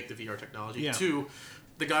guys who make the VR technology. Yeah. Two,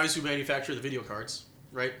 the guys who manufacture the video cards.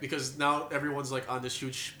 Right, because now everyone's like on this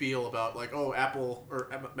huge spiel about like, oh, Apple or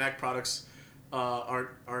Mac products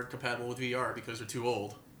aren't compatible with VR because they're too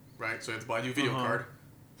old, right? So you have to buy a new video card.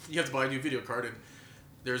 You have to buy a new video card, and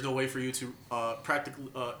there's no way for you to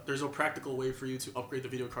there's no practical way for you to upgrade the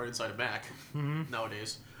video card inside a Mac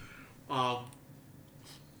nowadays. And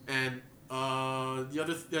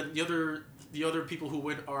the other people who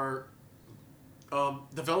win are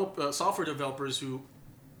software developers who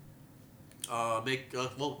make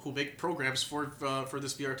programs for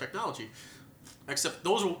this VR technology. Except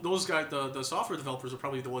those guys, the software developers are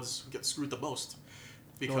probably the ones who get screwed the most,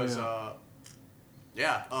 because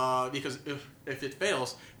because if it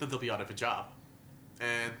fails, then they'll be out of a job,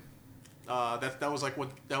 and that was like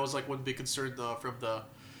one big concern from the.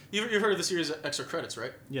 You've heard of the series Extra Credits,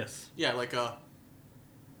 right? Yes. Yeah, like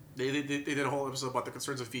they did a whole episode about the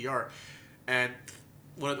concerns of VR, and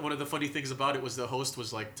one of the funny things about it was the host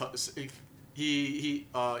was like. He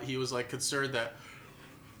was like concerned that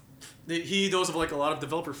he knows of like a lot of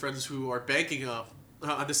developer friends who are banking on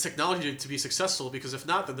this technology to be successful, because if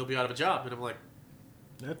not, then they'll be out of a job. And I'm like,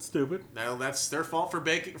 that's stupid. Now that's their fault for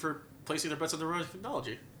placing their bets on the wrong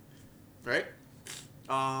technology, right?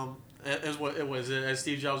 As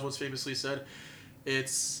Steve Jobs once famously said,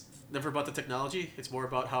 it's never about the technology. It's more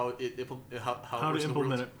about how how to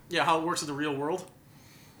implement it. Yeah, how it works in the real world.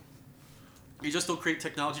 You just don't create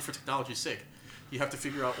technology for technology's sake. You have to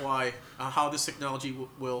figure out how this technology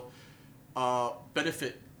will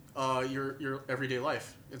benefit your everyday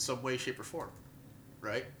life in some way, shape, or form,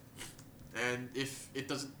 right? And if it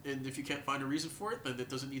doesn't, and if you can't find a reason for it, then it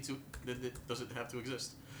doesn't have to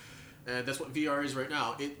exist. And that's what VR is right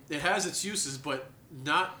now. It has its uses, but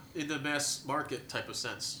not in the mass market type of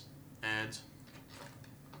sense. And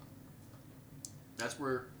that's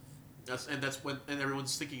when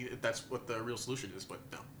everyone's thinking that's what the real solution is, but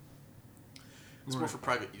no. It's more for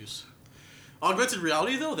private use. Augmented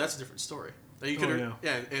reality, though, that's a different story.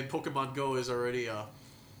 And Pokemon Go is already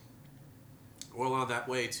well on that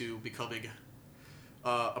way to becoming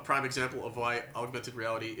a prime example of why augmented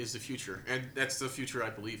reality is the future, and that's the future I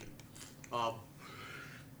believe in.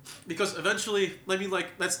 Because eventually, I mean,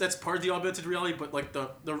 like that's part of the augmented reality, but like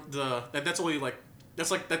that's only like that's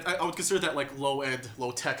like that I would consider that like low end,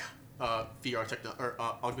 low tech VR or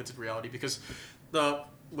augmented reality, because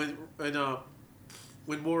when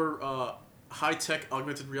more high tech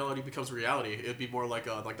augmented reality becomes reality, it'd be more like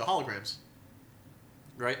the holograms,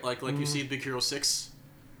 right? Like you see in Big Hero 6,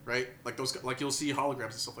 right? Like those, like you'll see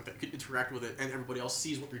holograms and stuff like that. You can interact with it, and everybody else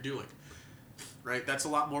sees what you're doing, right? That's a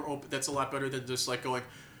lot more open. That's a lot better than just like going,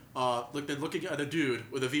 looking at a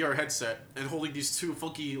dude with a VR headset and holding these two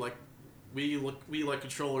funky like Wii like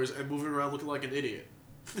controllers and moving around looking like an idiot.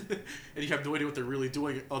 And you have no idea what they're really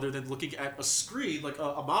doing other than looking at a screen, like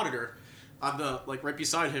a monitor on the like right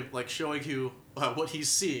beside him, like showing you what he's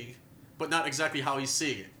seeing, but not exactly how he's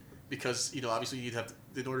seeing it, because obviously you need to have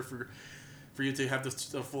in order for you to have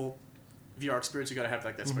the full VR experience, you got to have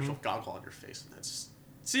like that special goggle on your face, and that's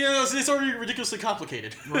it's already ridiculously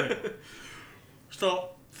complicated. Right. So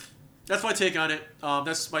that's my take on it.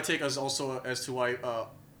 That's my take as to why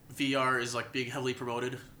VR is like being heavily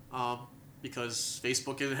promoted. Because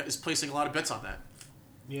Facebook is placing a lot of bets on that.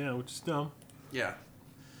 Yeah, which is dumb. Yeah.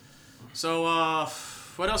 So,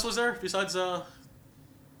 what else was there besides Pokemon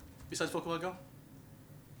Go?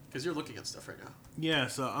 Because you're looking at stuff right now. Yeah.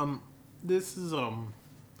 So this is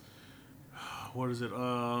what is it?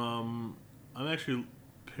 I'm actually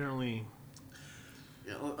apparently.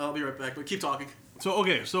 Yeah, I'll be right back. But keep talking. So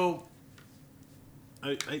okay, so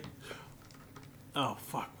I oh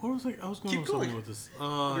fuck, what was I was going Keep somewhere going. with this.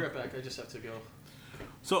 I'll be right back. I just have to go.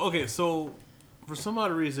 So okay, so for some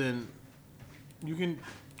odd reason, you can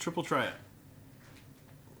triple try it.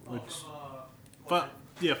 Which,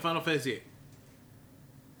 yeah, Final Fantasy VIII.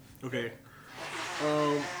 Okay.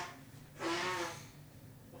 Hopefully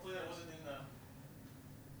that wasn't in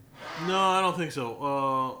the... No, I don't think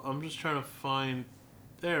so. I'm just trying to find.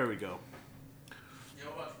 There we go. Yeah,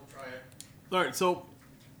 we'll try it. All right, so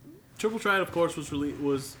Triple Triad, of course,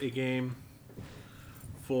 was a game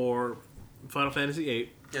for Final Fantasy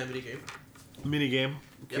VIII. Yeah, minigame. Minigame.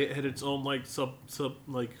 Yep. It had its own like sub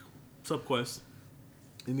quest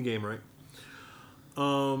in the game, right?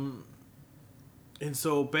 And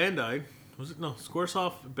so Bandai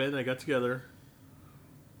Squaresoft and Bandai got together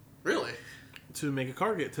Really? to make a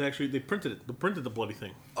card game. They printed it. They printed the bloody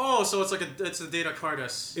thing. Oh, so it's a data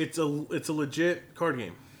cardus. It's a legit card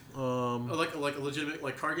game. Like a legitimate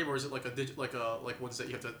like card game, or is it like like ones that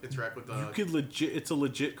you have to interact with? It's a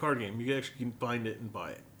legit card game. You actually can find it and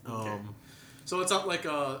buy it. Okay. So it's not like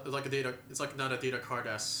a data. It's like not a data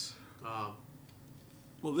cardus.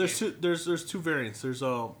 Well, there's two variants. There's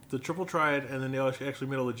the Triple Triad, and then they actually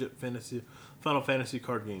made a legit Final Fantasy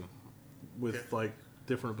card game with like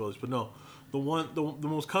different abilities. But no, the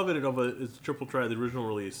most coveted of it is Triple Triad, the original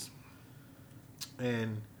release.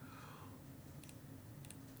 And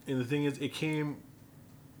the thing is, it came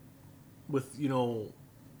with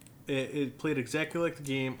it played exactly like the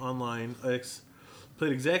game online.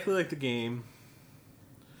 Played exactly like the game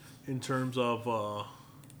in terms of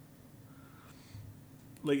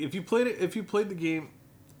like if you played the game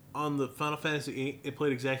on the Final Fantasy VIII, it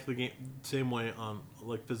played exactly the same way on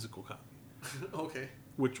like physical copy. Okay.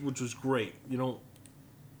 Which was great. You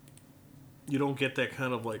don't get that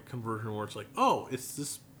kind of like conversion where it's like, oh,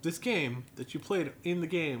 it's this game that you played in the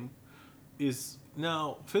game is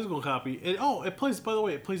now physical copy. It plays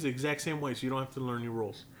the exact same way, so you don't have to learn new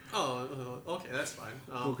rules. Oh, okay, that's fine.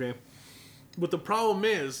 Okay. But the problem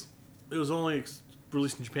is, it was only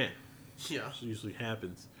released in Japan. Yeah. Which usually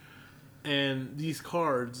happens. And these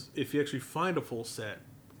cards, if you actually find a full set,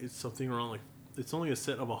 it's something around it's only a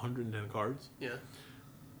set of 110 cards. Yeah.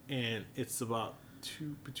 And it's about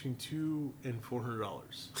between $200 and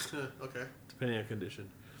 $400. Okay. Depending on condition.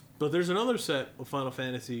 But there's another set of Final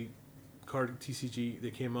Fantasy card TCG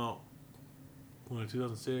that came out in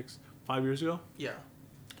 2006, 5 years ago. Yeah.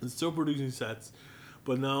 It's still producing sets,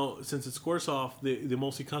 but now since it's Squaresoft, they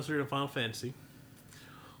mostly concentrate on Final Fantasy.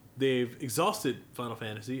 They've exhausted Final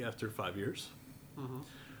Fantasy after 5 years,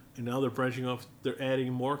 and now they're branching off. They're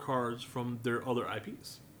adding more cards from their other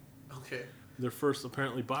IPs. Okay. Their first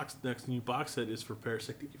apparently next new box set is for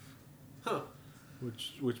Parasect Eve. Huh.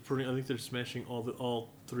 Which I think they're smashing all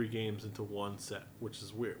three games into one set, which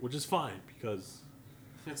is weird. Which is fine because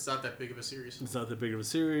it's not that big of a series. It's not that big of a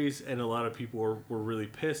series, and a lot of people were really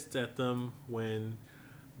pissed at them when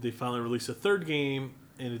they finally released a third game,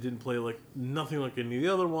 and it didn't play nothing like any of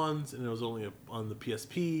the other ones, and it was only on the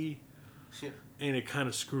PSP, and it kind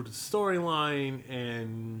of screwed the storyline,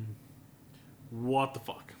 and what the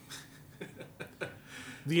fuck.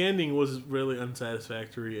 The ending was really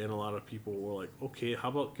unsatisfactory, and a lot of people were like, okay, how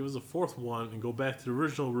about give us a fourth one and go back to the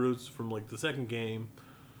original roots from the second game,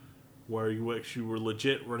 where you actually were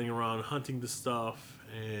legit running around hunting the stuff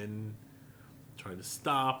and trying to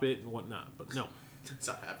stop it and whatnot. But no. It's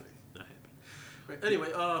not happening. Not happening. Right. Anyway,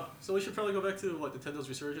 so we should probably go back to Nintendo's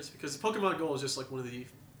resurgence, because Pokemon Go is just one of the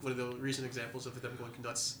recent examples of them going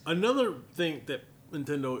nuts. Another thing that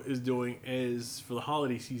Nintendo is doing is for the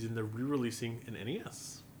holiday season, they're re-releasing an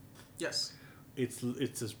NES. Yes. It's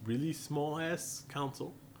this really small ass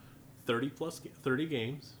console, 30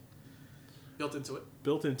 games. Built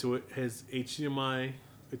into it, has HDMI.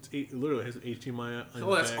 It literally has HDMI.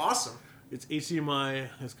 Oh, that's awesome. It's HDMI,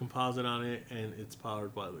 has composite on it, and it's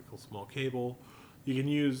powered by a small cable. You can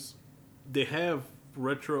use. They have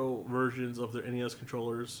retro versions of their NES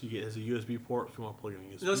controllers. It has a USB port if you want to plug in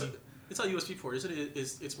a USB. No, it's not USB port, isn't it?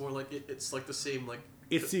 It's more like it's like the same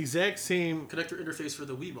It's the exact same connector interface for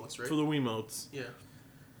the Wiimotes, right? For the Wiimotes. Yeah.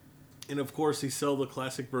 And of course, they sell the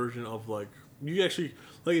classic version of you actually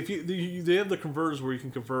if they have the converters where you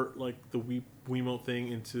can convert the Wiimote thing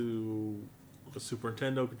into a Super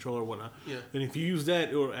Nintendo controller or whatnot. Yeah. And if you use that,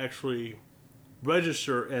 it will actually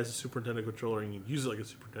register as a Super Nintendo controller, and you use it like a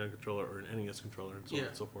Super Nintendo controller or an NES controller, and so on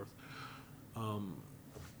and so forth.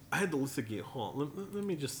 I had the list of games. Hold on, let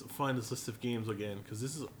me just find this list of games again, because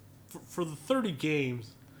this is for the 30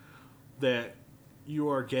 games that you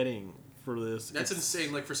are getting for this. That's insane.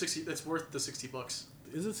 For $60, that's worth the $60.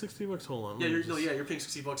 Is it $60? Hold on. Yeah, you're paying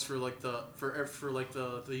 $60 for like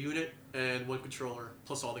the unit and one controller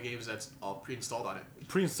plus all the games that's all pre-installed on it.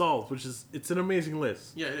 Pre-installed, which is it's an amazing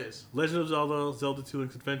list. Yeah, it is. Legend of Zelda, Zelda 2: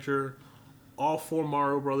 Link's Adventure, all 4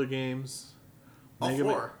 Mario Brother games. All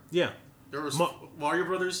 4. Yeah. There was Mario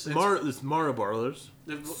Brothers. There's Mario Brothers.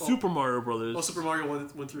 Super Mario Brothers. Oh, Super Mario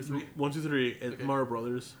 1 through 3. 1, 2, 3, and Okay. Mario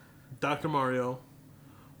Brothers. Dr. Mario,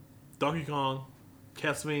 Donkey Kong,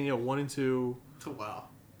 Castlevania 1 and 2. Oh, wow.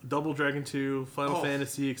 Double Dragon 2, Final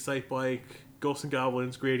Fantasy, Excite Bike, Ghosts and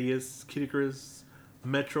Goblins, Gradius, Kid Icarus,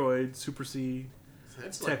 Metroid, Super C,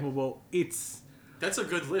 Tecmo Bowl. That's a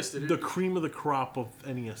good list. The cream of the crop of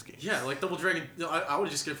NES games. Yeah, like Double Dragon. I would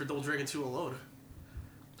just get it for Double Dragon 2 alone.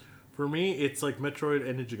 For me, it's like Metroid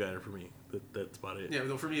and Ninja Gaiden. For me, that's about it. Yeah,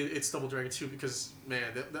 no, for me, it's Double Dragon 2 because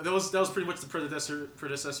man, that was pretty much the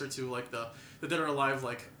predecessor to like the Dead or Alive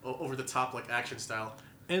like over the top like action style.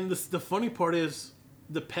 And the funny part is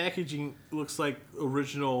the packaging looks like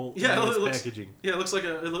original NES packaging. Yeah, it looks like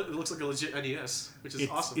a legit NES, which is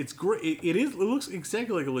awesome. It's great. It looks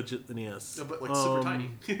exactly like a legit NES. Yeah, but like super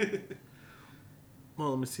tiny.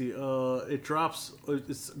 Well, let me see. It drops. It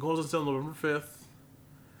goes on sale November 5th.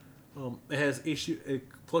 It has it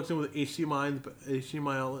plugs in with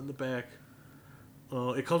HDMI outlet in the back.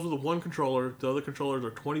 It comes with one controller. The other controllers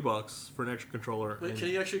are $20 for an extra controller. Wait, can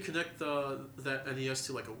you actually connect that NES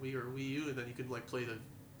to like a Wii or Wii U, and then you can like play the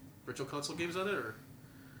Virtual Console games on it,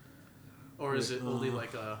 or is it only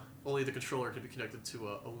like only the controller can be connected to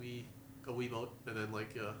a Wiimote, and then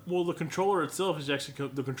like Well, the controller itself is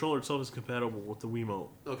compatible with the Wiimote.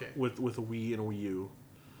 Okay. With a Wii and a Wii U.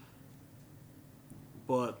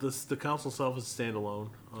 But the console itself is standalone.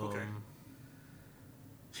 Okay.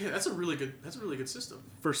 Yeah, that's a really good system.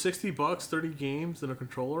 For $60, 30 games and a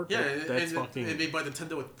controller. Yeah, that's and fucking. And made by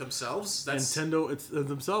Nintendo themselves. Nintendo,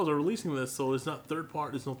 themselves are releasing this, so it's not third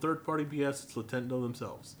party. There's no third party BS. It's Nintendo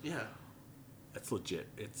themselves. Yeah. That's legit.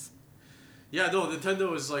 Yeah, no,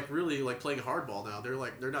 Nintendo is like really like playing hardball now.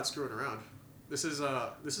 They're not screwing around. This is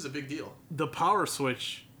a big deal. The power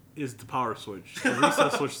switch is the power switch. The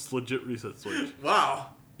reset switch is legit reset switch.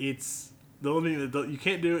 Wow. It's the only thing that you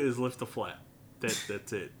can't do is lift the flat.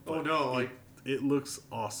 That's it. Oh no! It looks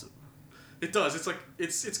awesome. It does. It's like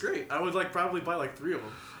it's great. I would like probably buy like 3 of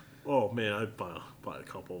them. Oh man, I'd buy a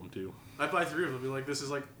couple of them too. I'd buy 3 of them. Be like, this is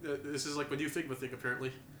like my new Figma thing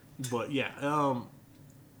apparently. But yeah, no,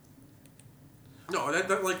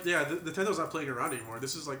 that like yeah, Nintendo's not playing around anymore.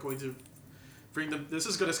 This is like going to bring them. This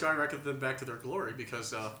is going to skyrocket them back to their glory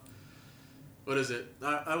because what is it?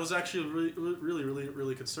 I was actually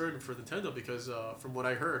really concerned for Nintendo because from what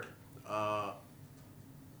I heard.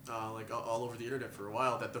 Like all over the internet for a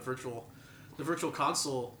while, that the virtual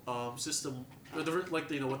console system, or what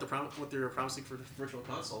they were promising for the virtual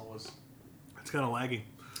console was. It's kind of lagging.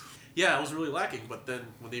 Yeah, it was really lacking. But then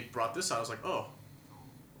when they brought this out, I was like, oh,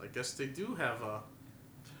 I guess they do have.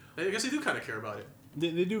 I guess they do kind of care about it.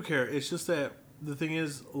 They do care. It's just that the thing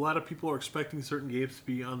is, a lot of people are expecting certain games to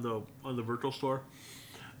be on the virtual store,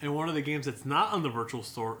 and one of the games that's not on the virtual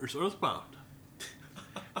store is Earthbound.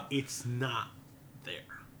 It's not there.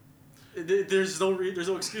 There's no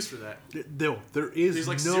excuse for that. No, there is There's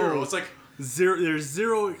like no zero. It's like zero. There's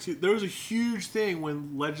zero excuse. There was a huge thing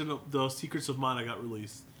when Legend of the Secrets of Mana got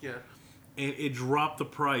released. Yeah. And it dropped the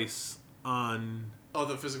price on. Oh,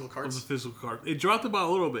 the physical cards. Of the physical card. It dropped about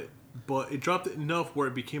a little bit, but it dropped it enough where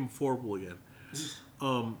it became affordable again.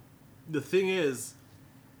 The thing is,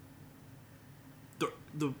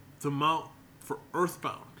 the amount for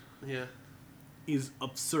Earthbound. Yeah. Is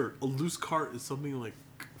absurd. A loose cart is something like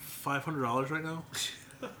 $500 right now.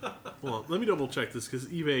 Hold on, let me double check this because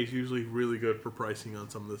eBay is usually really good for pricing on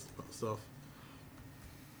some of this stuff.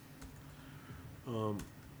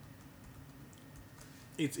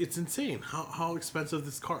 It's insane how expensive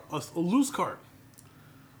this cart. A loose cart.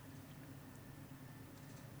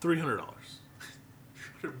 $300.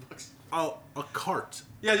 $300. A cart.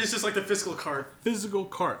 Yeah, it's just like the physical cart. Physical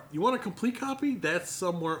cart. You want a complete copy? That's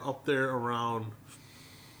somewhere up there around.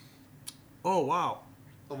 Oh wow.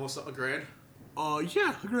 Almost $1,000.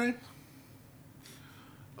 Yeah, $1,000. Okay.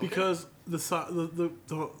 Because the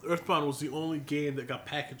Earthbound was the only game that got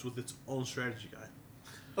packaged with its own strategy guide.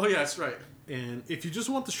 Oh yeah, that's right. And if you just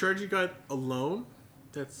want the strategy guide alone,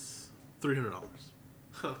 that's $300.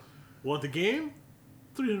 Huh. Want the game?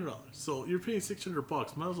 $300. So you're paying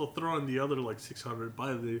 $600. Might as well throw in the other like $600.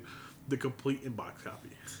 Buy the complete inbox copy.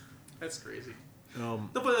 That's crazy. No,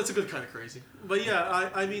 but that's a good kind of crazy. But yeah,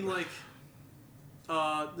 I mean like,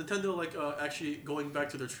 Nintendo like actually going back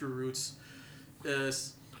to their true roots,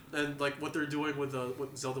 is and like what they're doing with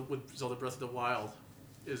Zelda Breath of the Wild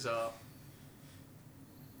is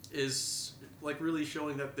is like really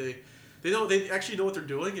showing that they actually know what they're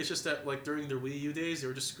doing. It's just that like during their Wii U days, they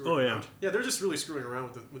were just screwing around. Yeah, they're just really screwing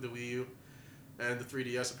around with the Wii U and the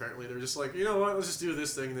 3DS. Apparently, they're just like, you know what, let's just do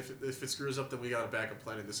this thing, and if it screws up, then we got a backup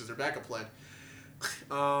plan, and this is their backup plan.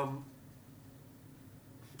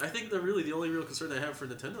 I think the only real concern I have for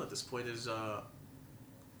Nintendo at this point is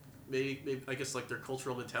maybe I guess like their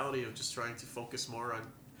cultural mentality of just trying to focus more on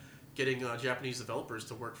getting Japanese developers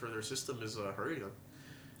to work for their system is hurting them.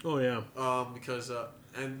 Oh yeah. Because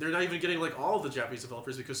and they're not even getting like all the Japanese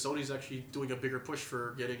developers because Sony's actually doing a bigger push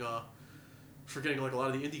for getting like a lot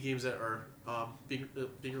of the indie games that are being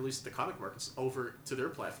released at the comic markets over to their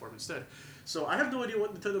platform instead. So I have no idea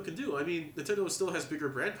what Nintendo can do. I mean, Nintendo still has bigger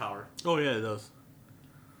brand power. Oh yeah, it does.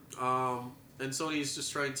 And Sony's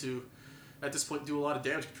just trying to, at this point, do a lot of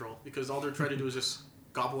damage control because all they're trying to do is just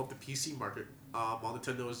gobble up the PC market, while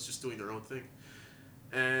Nintendo is just doing their own thing.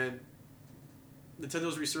 And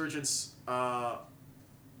Nintendo's resurgence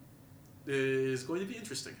is going to be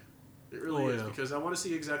interesting. It really is, because I want to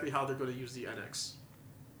see exactly how they're going to use the NX.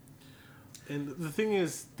 And the thing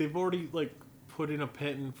is, they've already like put in a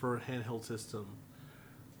patent for a handheld system,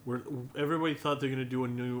 where everybody thought they're going to do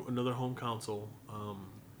another home console.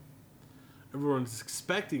 Everyone's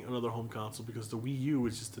expecting another home console because the Wii U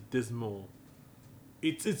is just a dismal.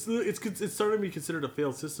 It's starting to be considered a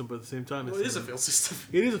failed system, but at the same time, it is a failed system.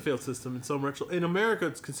 It is a failed system in some retro. In America,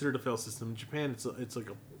 it's considered a failed system. In Japan, it's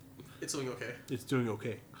doing okay. It's doing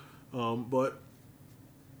okay, but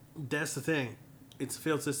that's the thing. It's a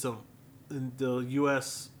failed system. In the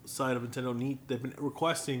U.S. side of Nintendo, they've been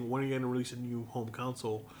requesting when are you going to release a new home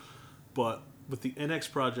console, but with the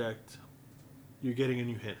NX project, you're getting a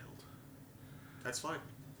new handheld. That's fine.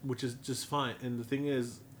 Which is just fine. And the thing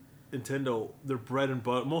is, Nintendo, their bread and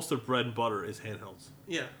butter, most of their bread and butter is handhelds.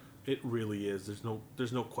 Yeah. It really is. There's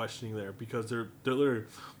no questioning there because their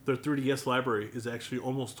 3DS library is actually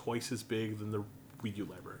almost twice as big than the Wii U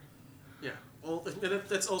library. Yeah. Well, and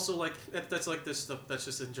that's also like that's like this stuff. That's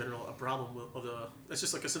just in general a problem of the. That's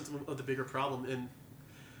just like a symptom of the bigger problem. And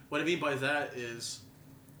what I mean by that is,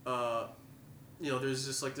 there's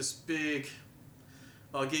just like this big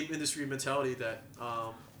game industry mentality that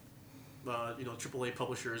AAA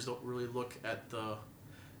publishers don't really look at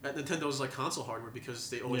Nintendo's like console hardware because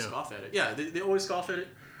they always scoff at it. Yeah, they always scoff at it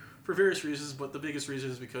for various reasons, but the biggest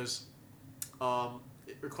reason is because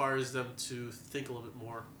it requires them to think a little bit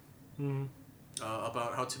more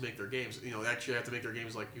about how to make their games. They actually have to make their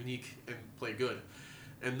games like unique and play good,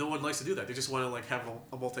 and no one likes to do that. They just want to like have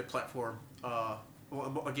a multi-platform, a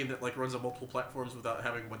game that like runs on multiple platforms without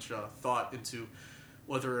having much thought into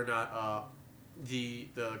whether or not the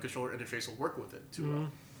controller interface will work with it too well.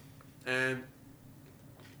 And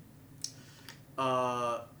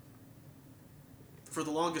for the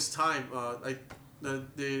longest time, a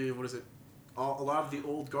lot of the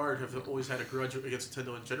old guard have always had a grudge against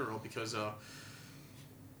Nintendo in general because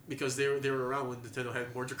they were around when Nintendo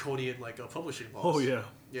had more draconian like publishing laws. Oh yeah.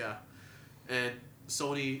 Yeah, and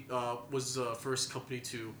Sony was the first company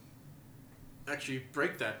to actually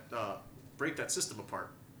break that system apart,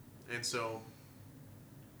 and so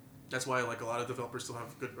that's why like a lot of developers still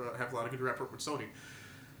have a lot of good rapport with Sony.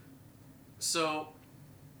 So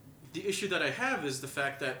the issue that I have is the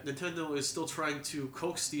fact that Nintendo is still trying to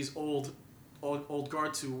coax these old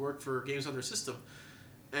guard to work for games on their system,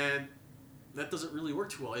 and that doesn't really work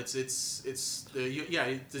too well. You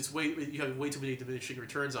have way too many diminishing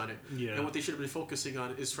returns on it. Yeah. And what they should have been focusing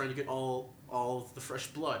on is trying to get all the fresh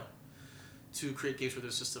blood to create games for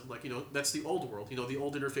their system. Like, that's the old world. The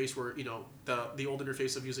old interface where, the old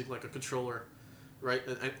interface of using like a controller, right?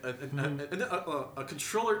 And a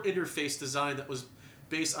controller interface design that was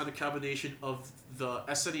based on a combination of the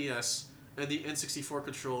SNES and the N64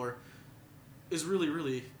 controller is really,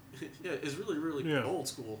 really old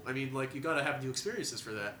school. I mean, like, you gotta have new experiences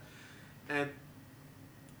for that. And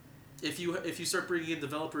if you start bringing in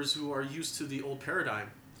developers who are used to the old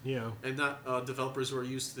paradigm, and not developers who are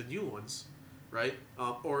used to the new ones, right?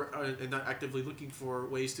 And not actively looking for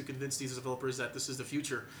ways to convince these developers that this is the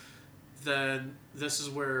future, then this is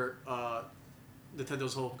where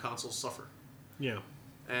Nintendo's home consoles suffer. Yeah.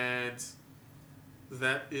 And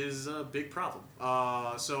that is a big problem.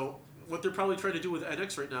 So what they're probably trying to do with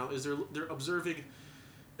NX right now is they're observing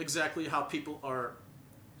exactly how people are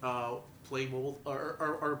playing mobile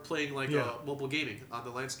are playing like mobile gaming on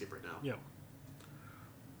the landscape right now. Yeah.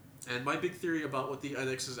 And my big theory about what the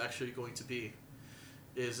NX is actually going to be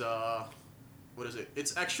is what is it?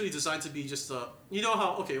 It's actually designed to be just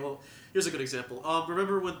here's a good example.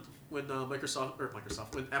 Remember when when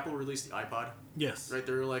Apple released the iPod? Yes. Right,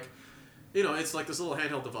 they were like, it's like this little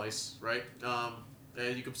handheld device, right?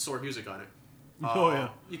 and you can store music on it. Oh yeah.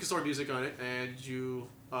 You can store music on it, and you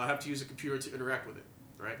have to use a computer to interact with it,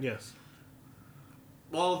 right? Yes.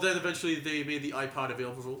 Well, then eventually they made the iPod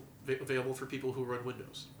available for people who run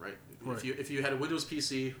Windows, right? Right. If you had a Windows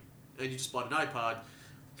PC and you just bought an iPod,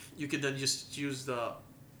 you can then just use the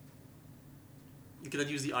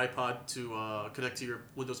iPod to connect to your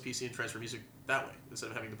Windows PC and transfer music that way instead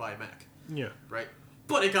of having to buy a Mac. Yeah. Right.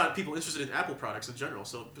 But it got people interested in Apple products in general.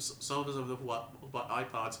 So some of them who bought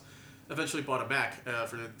iPods eventually bought a Mac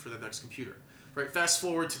for the next computer. Right. Fast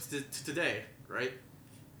forward to today. Right.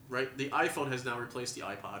 Right. The iPhone has now replaced the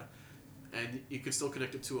iPod, and you can still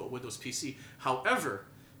connect it to a Windows PC. However,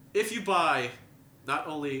 if you buy not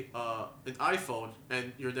only an iPhone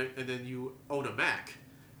and then you own a Mac,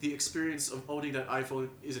 the experience of owning that iPhone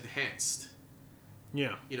is enhanced.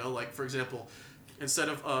 Yeah. You know, like for example, instead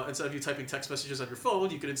of you typing text messages on your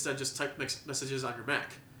phone, you can instead just type messages on your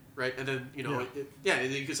Mac, right? And then and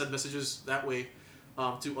then you can send messages that way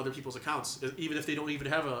to other people's accounts, even if they don't even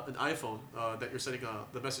have an iPhone that you're sending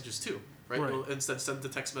the messages to, right? You'll instead send the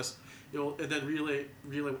text message, and then relay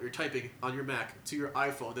what you're typing on your Mac to your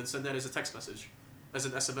iPhone, then send that as a text message, as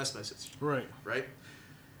an SMS message. Right. Right.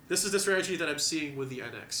 This is the strategy that I'm seeing with the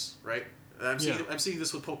NX, right? I'm seeing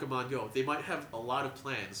this with Pokemon Go. They might have a lot of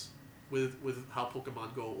plans with how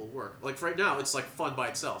Pokemon Go will work. Like right now, it's like fun by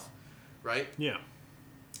itself, right? Yeah.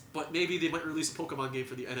 But maybe they might release a Pokemon game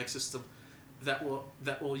for the NX system that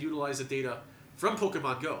will utilize the data from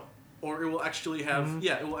Pokemon Go, or it will actually have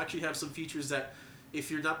some features that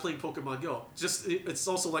if you're not playing Pokemon Go, it's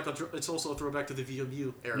also a throwback to the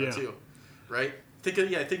VMU era too, right? Think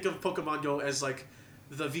of Pokemon Go as like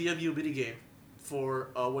the VMU minigame for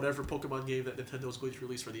whatever Pokemon game that Nintendo's going to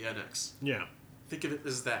release for the NX. Yeah. Think of it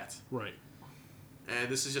as that. Right. And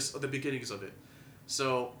this is just the beginnings of it.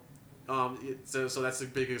 So, so that's the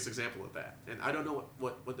biggest example of that. And I don't know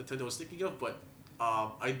what Nintendo is thinking of, but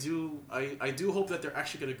I do hope that they're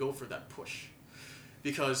actually going to go for that push,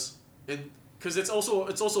 because it's also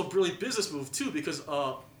a brilliant business move too. Because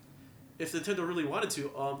if Nintendo really wanted to,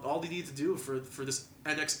 all they need to do for this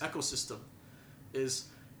NX ecosystem is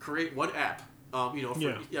create one app.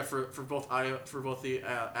 For both the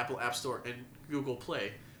Apple App Store and Google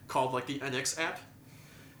Play, called like the NX app.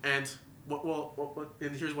 And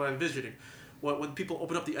and here's what I'm envisioning: when people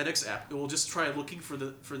open up the NX app, it will just try looking for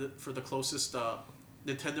the closest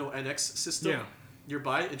Nintendo NX system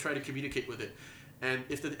nearby and try to communicate with it. And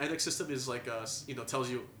if the NX system is like tells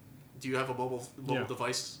you, do you have a mobile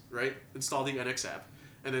device, right? Install the NX app,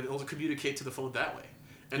 and then it'll communicate to the phone that way.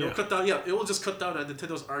 And it'll cut down. Yeah, it will just cut down on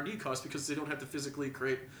Nintendo's R&D costs because they don't have to physically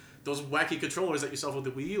create those wacky controllers that you saw with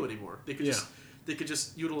the Wii U anymore. They could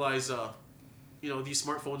just utilize these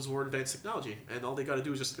smartphones' more advanced technology, and all they got to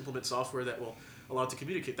do is just implement software that will allow it to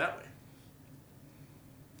communicate that way.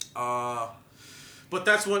 But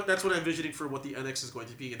that's what I'm envisioning for what the NX is going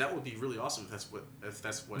to be, and that would be really awesome if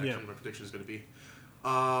that's what actually my prediction is going to be.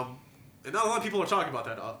 And not a lot of people are talking about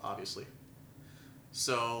that, obviously.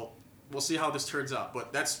 So we'll see how this turns out,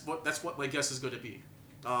 but that's what my guess is going to be.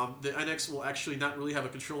 The NX will actually not really have a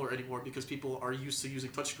controller anymore because people are used to using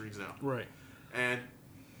touchscreens now. Right. And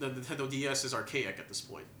the Nintendo DS is archaic at this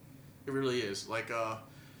point. It really is. Like,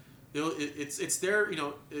 it's there.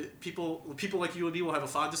 People like you and me will have a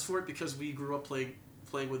fondness for it because we grew up playing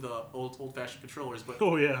with old fashioned controllers. But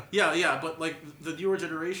yeah. But like the newer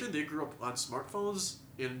generation, they grew up on smartphones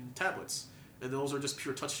and tablets, and those are just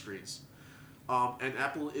pure touchscreens. And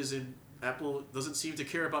Apple doesn't seem to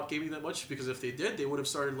care about gaming that much, because if they did, they would have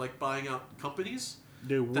started like buying out companies.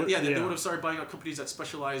 They would have started buying out companies that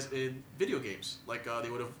specialize in video games. Like they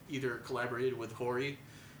would have either collaborated with Hori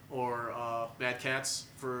or Mad Catz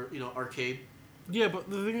for arcade. Yeah, but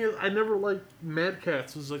the thing is, I never liked Mad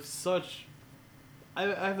Catz. It was like such. I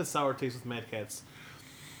have a sour taste with Mad Catz.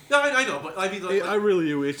 No, I know, but I mean, I really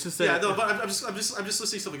do. It's just that. Yeah, no, but I'm just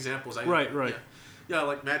listing some examples. Right. Yeah,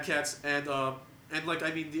 like Mad Catz and like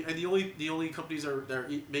I mean the only companies that are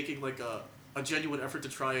making like a genuine effort to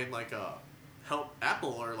try and like help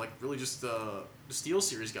Apple are like really just the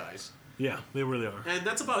SteelSeries guys. Yeah, they really are. And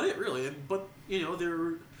that's about it, really. But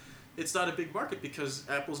it's not a big market because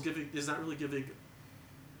Apple's not really giving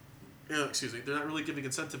they're not really giving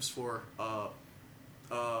incentives for a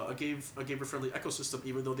gamer friendly ecosystem,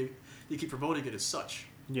 even though they keep promoting it as such.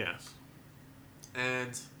 Yes.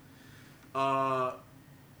 And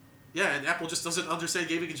and Apple just doesn't understand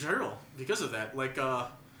gaming in general because of that. Like,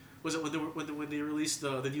 was it when they released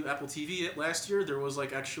the new Apple TV last year? There was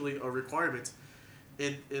like actually a requirement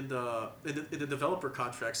in the developer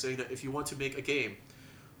contract saying that if you want to make a game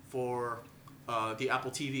for the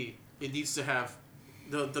Apple TV, it needs to have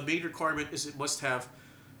the main requirement is it must have,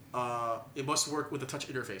 it must work with a touch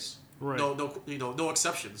interface. Right. No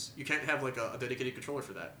exceptions. You can't have like a dedicated controller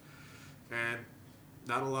for that, and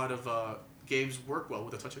not a lot of games work well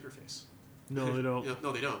with a touch interface. No, they don't.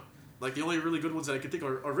 No, they don't. Like the only really good ones that I can think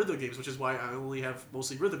are rhythm games, which is why I only have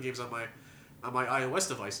mostly rhythm games on my iOS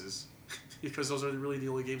devices, because those are really the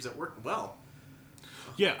only games that work well.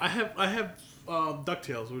 Yeah, I have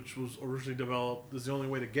DuckTales, which was originally developed. The only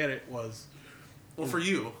way to get it was, well, for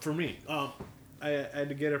you, for me. I had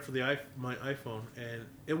to get it for my iPhone, and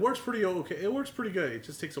it works pretty okay. It works pretty good. It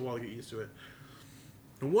just takes a while to get used to it.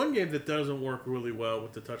 The one game that doesn't work really well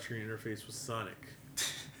with the touchscreen interface was Sonic.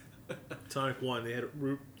 Sonic 1. They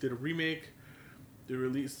did a remake. They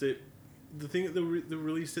released it. The thing that they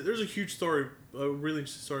released it. There's a huge story, a really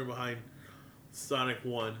interesting story behind Sonic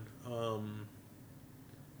 1.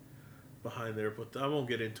 Behind there, but I won't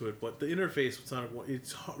get into it. But the interface with Sonic 1,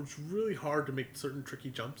 it's really hard to make certain tricky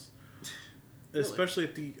jumps. Really? Especially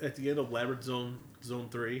at the end of Labyrinth Zone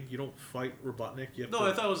 3, you don't fight Robotnik.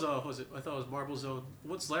 I thought it was I thought it was Marble Zone.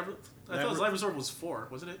 What's Labyrinth? I thought Labyrinth Zone was 4,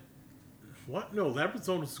 wasn't it? What? No, Labyrinth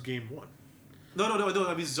Zone was game 1. No.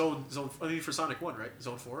 I mean Zone. I mean for Sonic 1, right?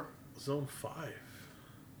 Zone 4. Zone 5.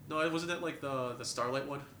 No, wasn't that like the Starlight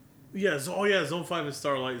one? Yeah. Zone 5 is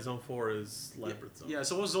Starlight. Zone 4 is Labyrinth Zone. Yeah.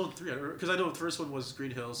 So what was Zone 3? Because I know the first one was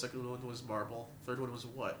Green Hill. Second one was Marble. Third one was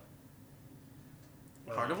what?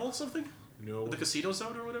 Carnival something? No. The Casino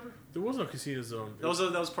Zone or whatever? There was no Casino Zone. That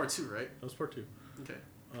was part 2, right? That was part 2. Okay.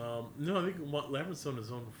 No, I think Labyrinth Zone is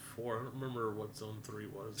Zone 4. I don't remember what Zone 3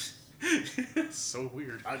 was. It's so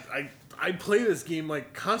weird. I play this game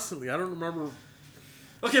like constantly. I don't remember.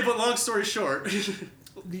 Okay, but long story short,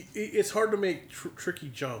 it's hard to make tricky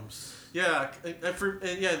jumps. Yeah,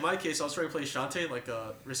 in my case, I was trying to play Shantae, like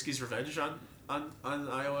Risky's Revenge on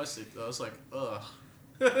iOS. I was like, ugh.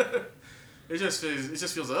 It just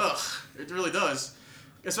feels ugh. It really does,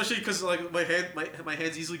 especially because like my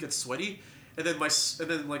hands easily get sweaty, and then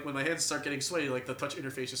like when my hands start getting sweaty, like the touch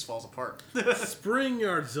interface just falls apart. Spring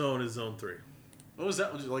Yard Zone is Zone 3. What was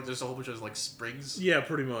that? Like there's a whole bunch of like springs. Yeah,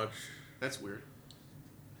 pretty much. That's weird.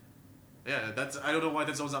 Yeah, I don't know why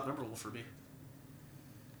that zone's not memorable for me.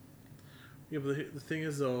 Yeah, but the thing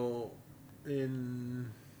is though,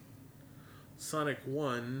 in Sonic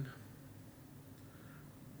 1.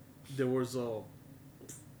 There was a...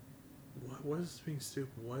 Why is this being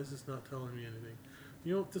stupid? Why is this not telling me anything?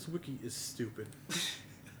 You know, this wiki is stupid.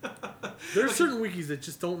 There are certain wikis that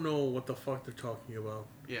just don't know what the fuck they're talking about.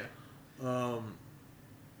 Yeah.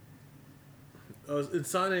 In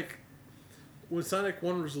Sonic... When Sonic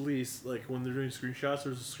 1 was released, like when they're doing screenshots,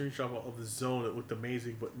 there was a screenshot of the zone that looked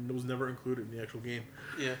amazing, but it was never included in the actual game.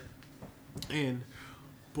 Yeah.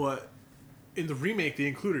 But... in the remake, they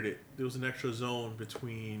included it. There was an extra zone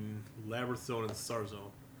between Labyrinth Zone and Star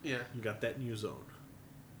Zone. Yeah. You got that new zone.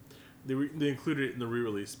 They included it in the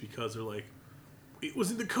re-release because they're like, it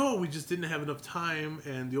was in the code, we just didn't have enough time,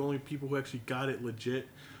 and the only people who actually got it legit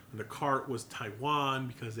in the cart was Taiwan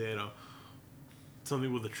because they had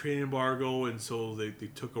something with a trade embargo, and so they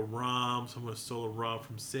took a ROM. Someone stole a ROM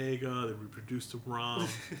from Sega. They reproduced a ROM.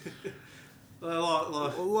 a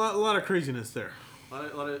lot of craziness there. A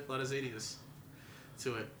lot of zaniness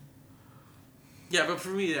to it. Yeah, but for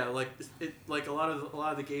me, yeah, like a lot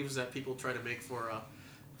of the games that people try to make for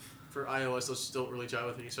iOS, those don't really jive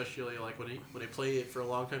with me, especially like when I play it for a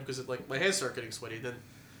long time, because like my hands start getting sweaty, then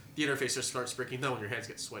the interface just starts breaking down when your hands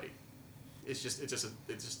get sweaty. It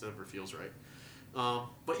just never feels right.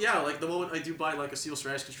 But yeah, like the moment I do buy like a Steel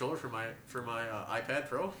Strategy controller for my iPad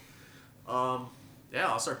Pro, yeah,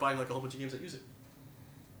 I'll start buying like a whole bunch of games that use it.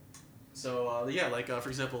 So yeah, like for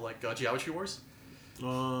example, like Geometry Wars.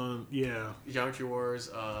 Yeah. Geometry Wars,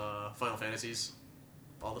 Final Fantasies,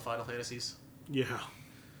 all the Final Fantasies. Yeah.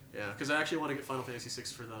 Yeah, because I actually want to get Final Fantasy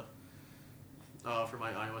 6 for for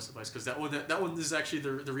my iOS device, because that one is actually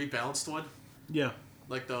the rebalanced one. Yeah.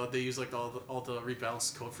 Like they use like all the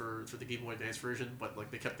rebalanced code for the Game Boy Advance version, but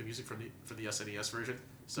like they kept the music for the SNES version.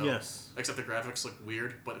 So yes. Except the graphics look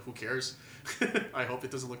weird, but who cares? I hope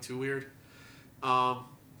it doesn't look too weird. But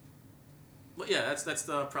yeah, that's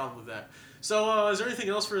the problem with that. So is there anything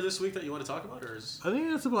else for this week that you want to talk about, or is... I think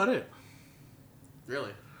that's about it.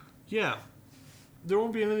 Really? Yeah. There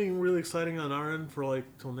won't be anything really exciting on our end for like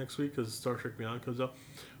till next week because Star Trek Beyond comes up.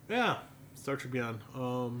 Yeah, Star Trek Beyond.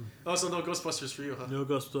 Oh, so no Ghostbusters for you, huh? No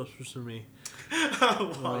Ghostbusters for me.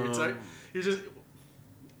 Wow, you're just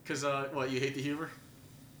because what, you hate the humor?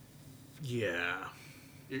 Yeah.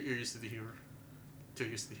 You're used to the humor. Too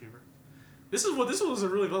used to the humor. This was a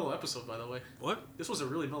really mellow episode, by the way. What? This was a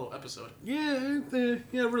really mellow episode. Yeah, it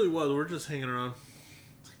really was. We're just hanging around.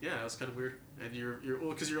 Yeah, it was kind of weird. And you're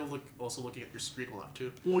because you're also looking at your screen a lot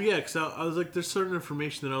too. Well, yeah, because I was like, there's certain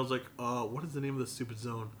information that I was like, what is the name of the stupid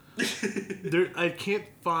zone? I can't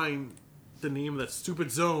find the name of that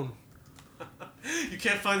stupid zone. You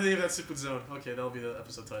can't find the name of that stupid zone. Okay, that'll be the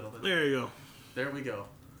episode title then. There you go. There we go.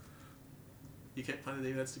 You can't find the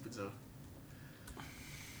name of that stupid zone.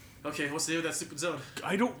 Okay, what's the name of that stupid zone?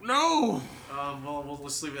 I don't know. Well, we'll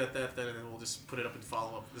just leave it at that then, and then we'll just put it up and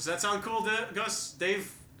follow up. Does that sound cool, Gus?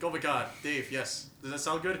 Dave? Oh my God, Dave. Yes. Does that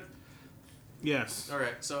sound good? Yes. All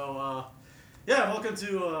right. So, yeah, welcome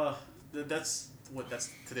to that's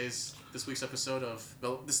this week's episode of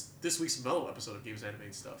this week's Mellow episode of Games, Anime,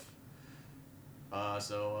 and Stuff.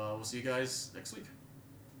 So we'll see you guys next week.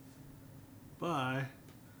 Bye.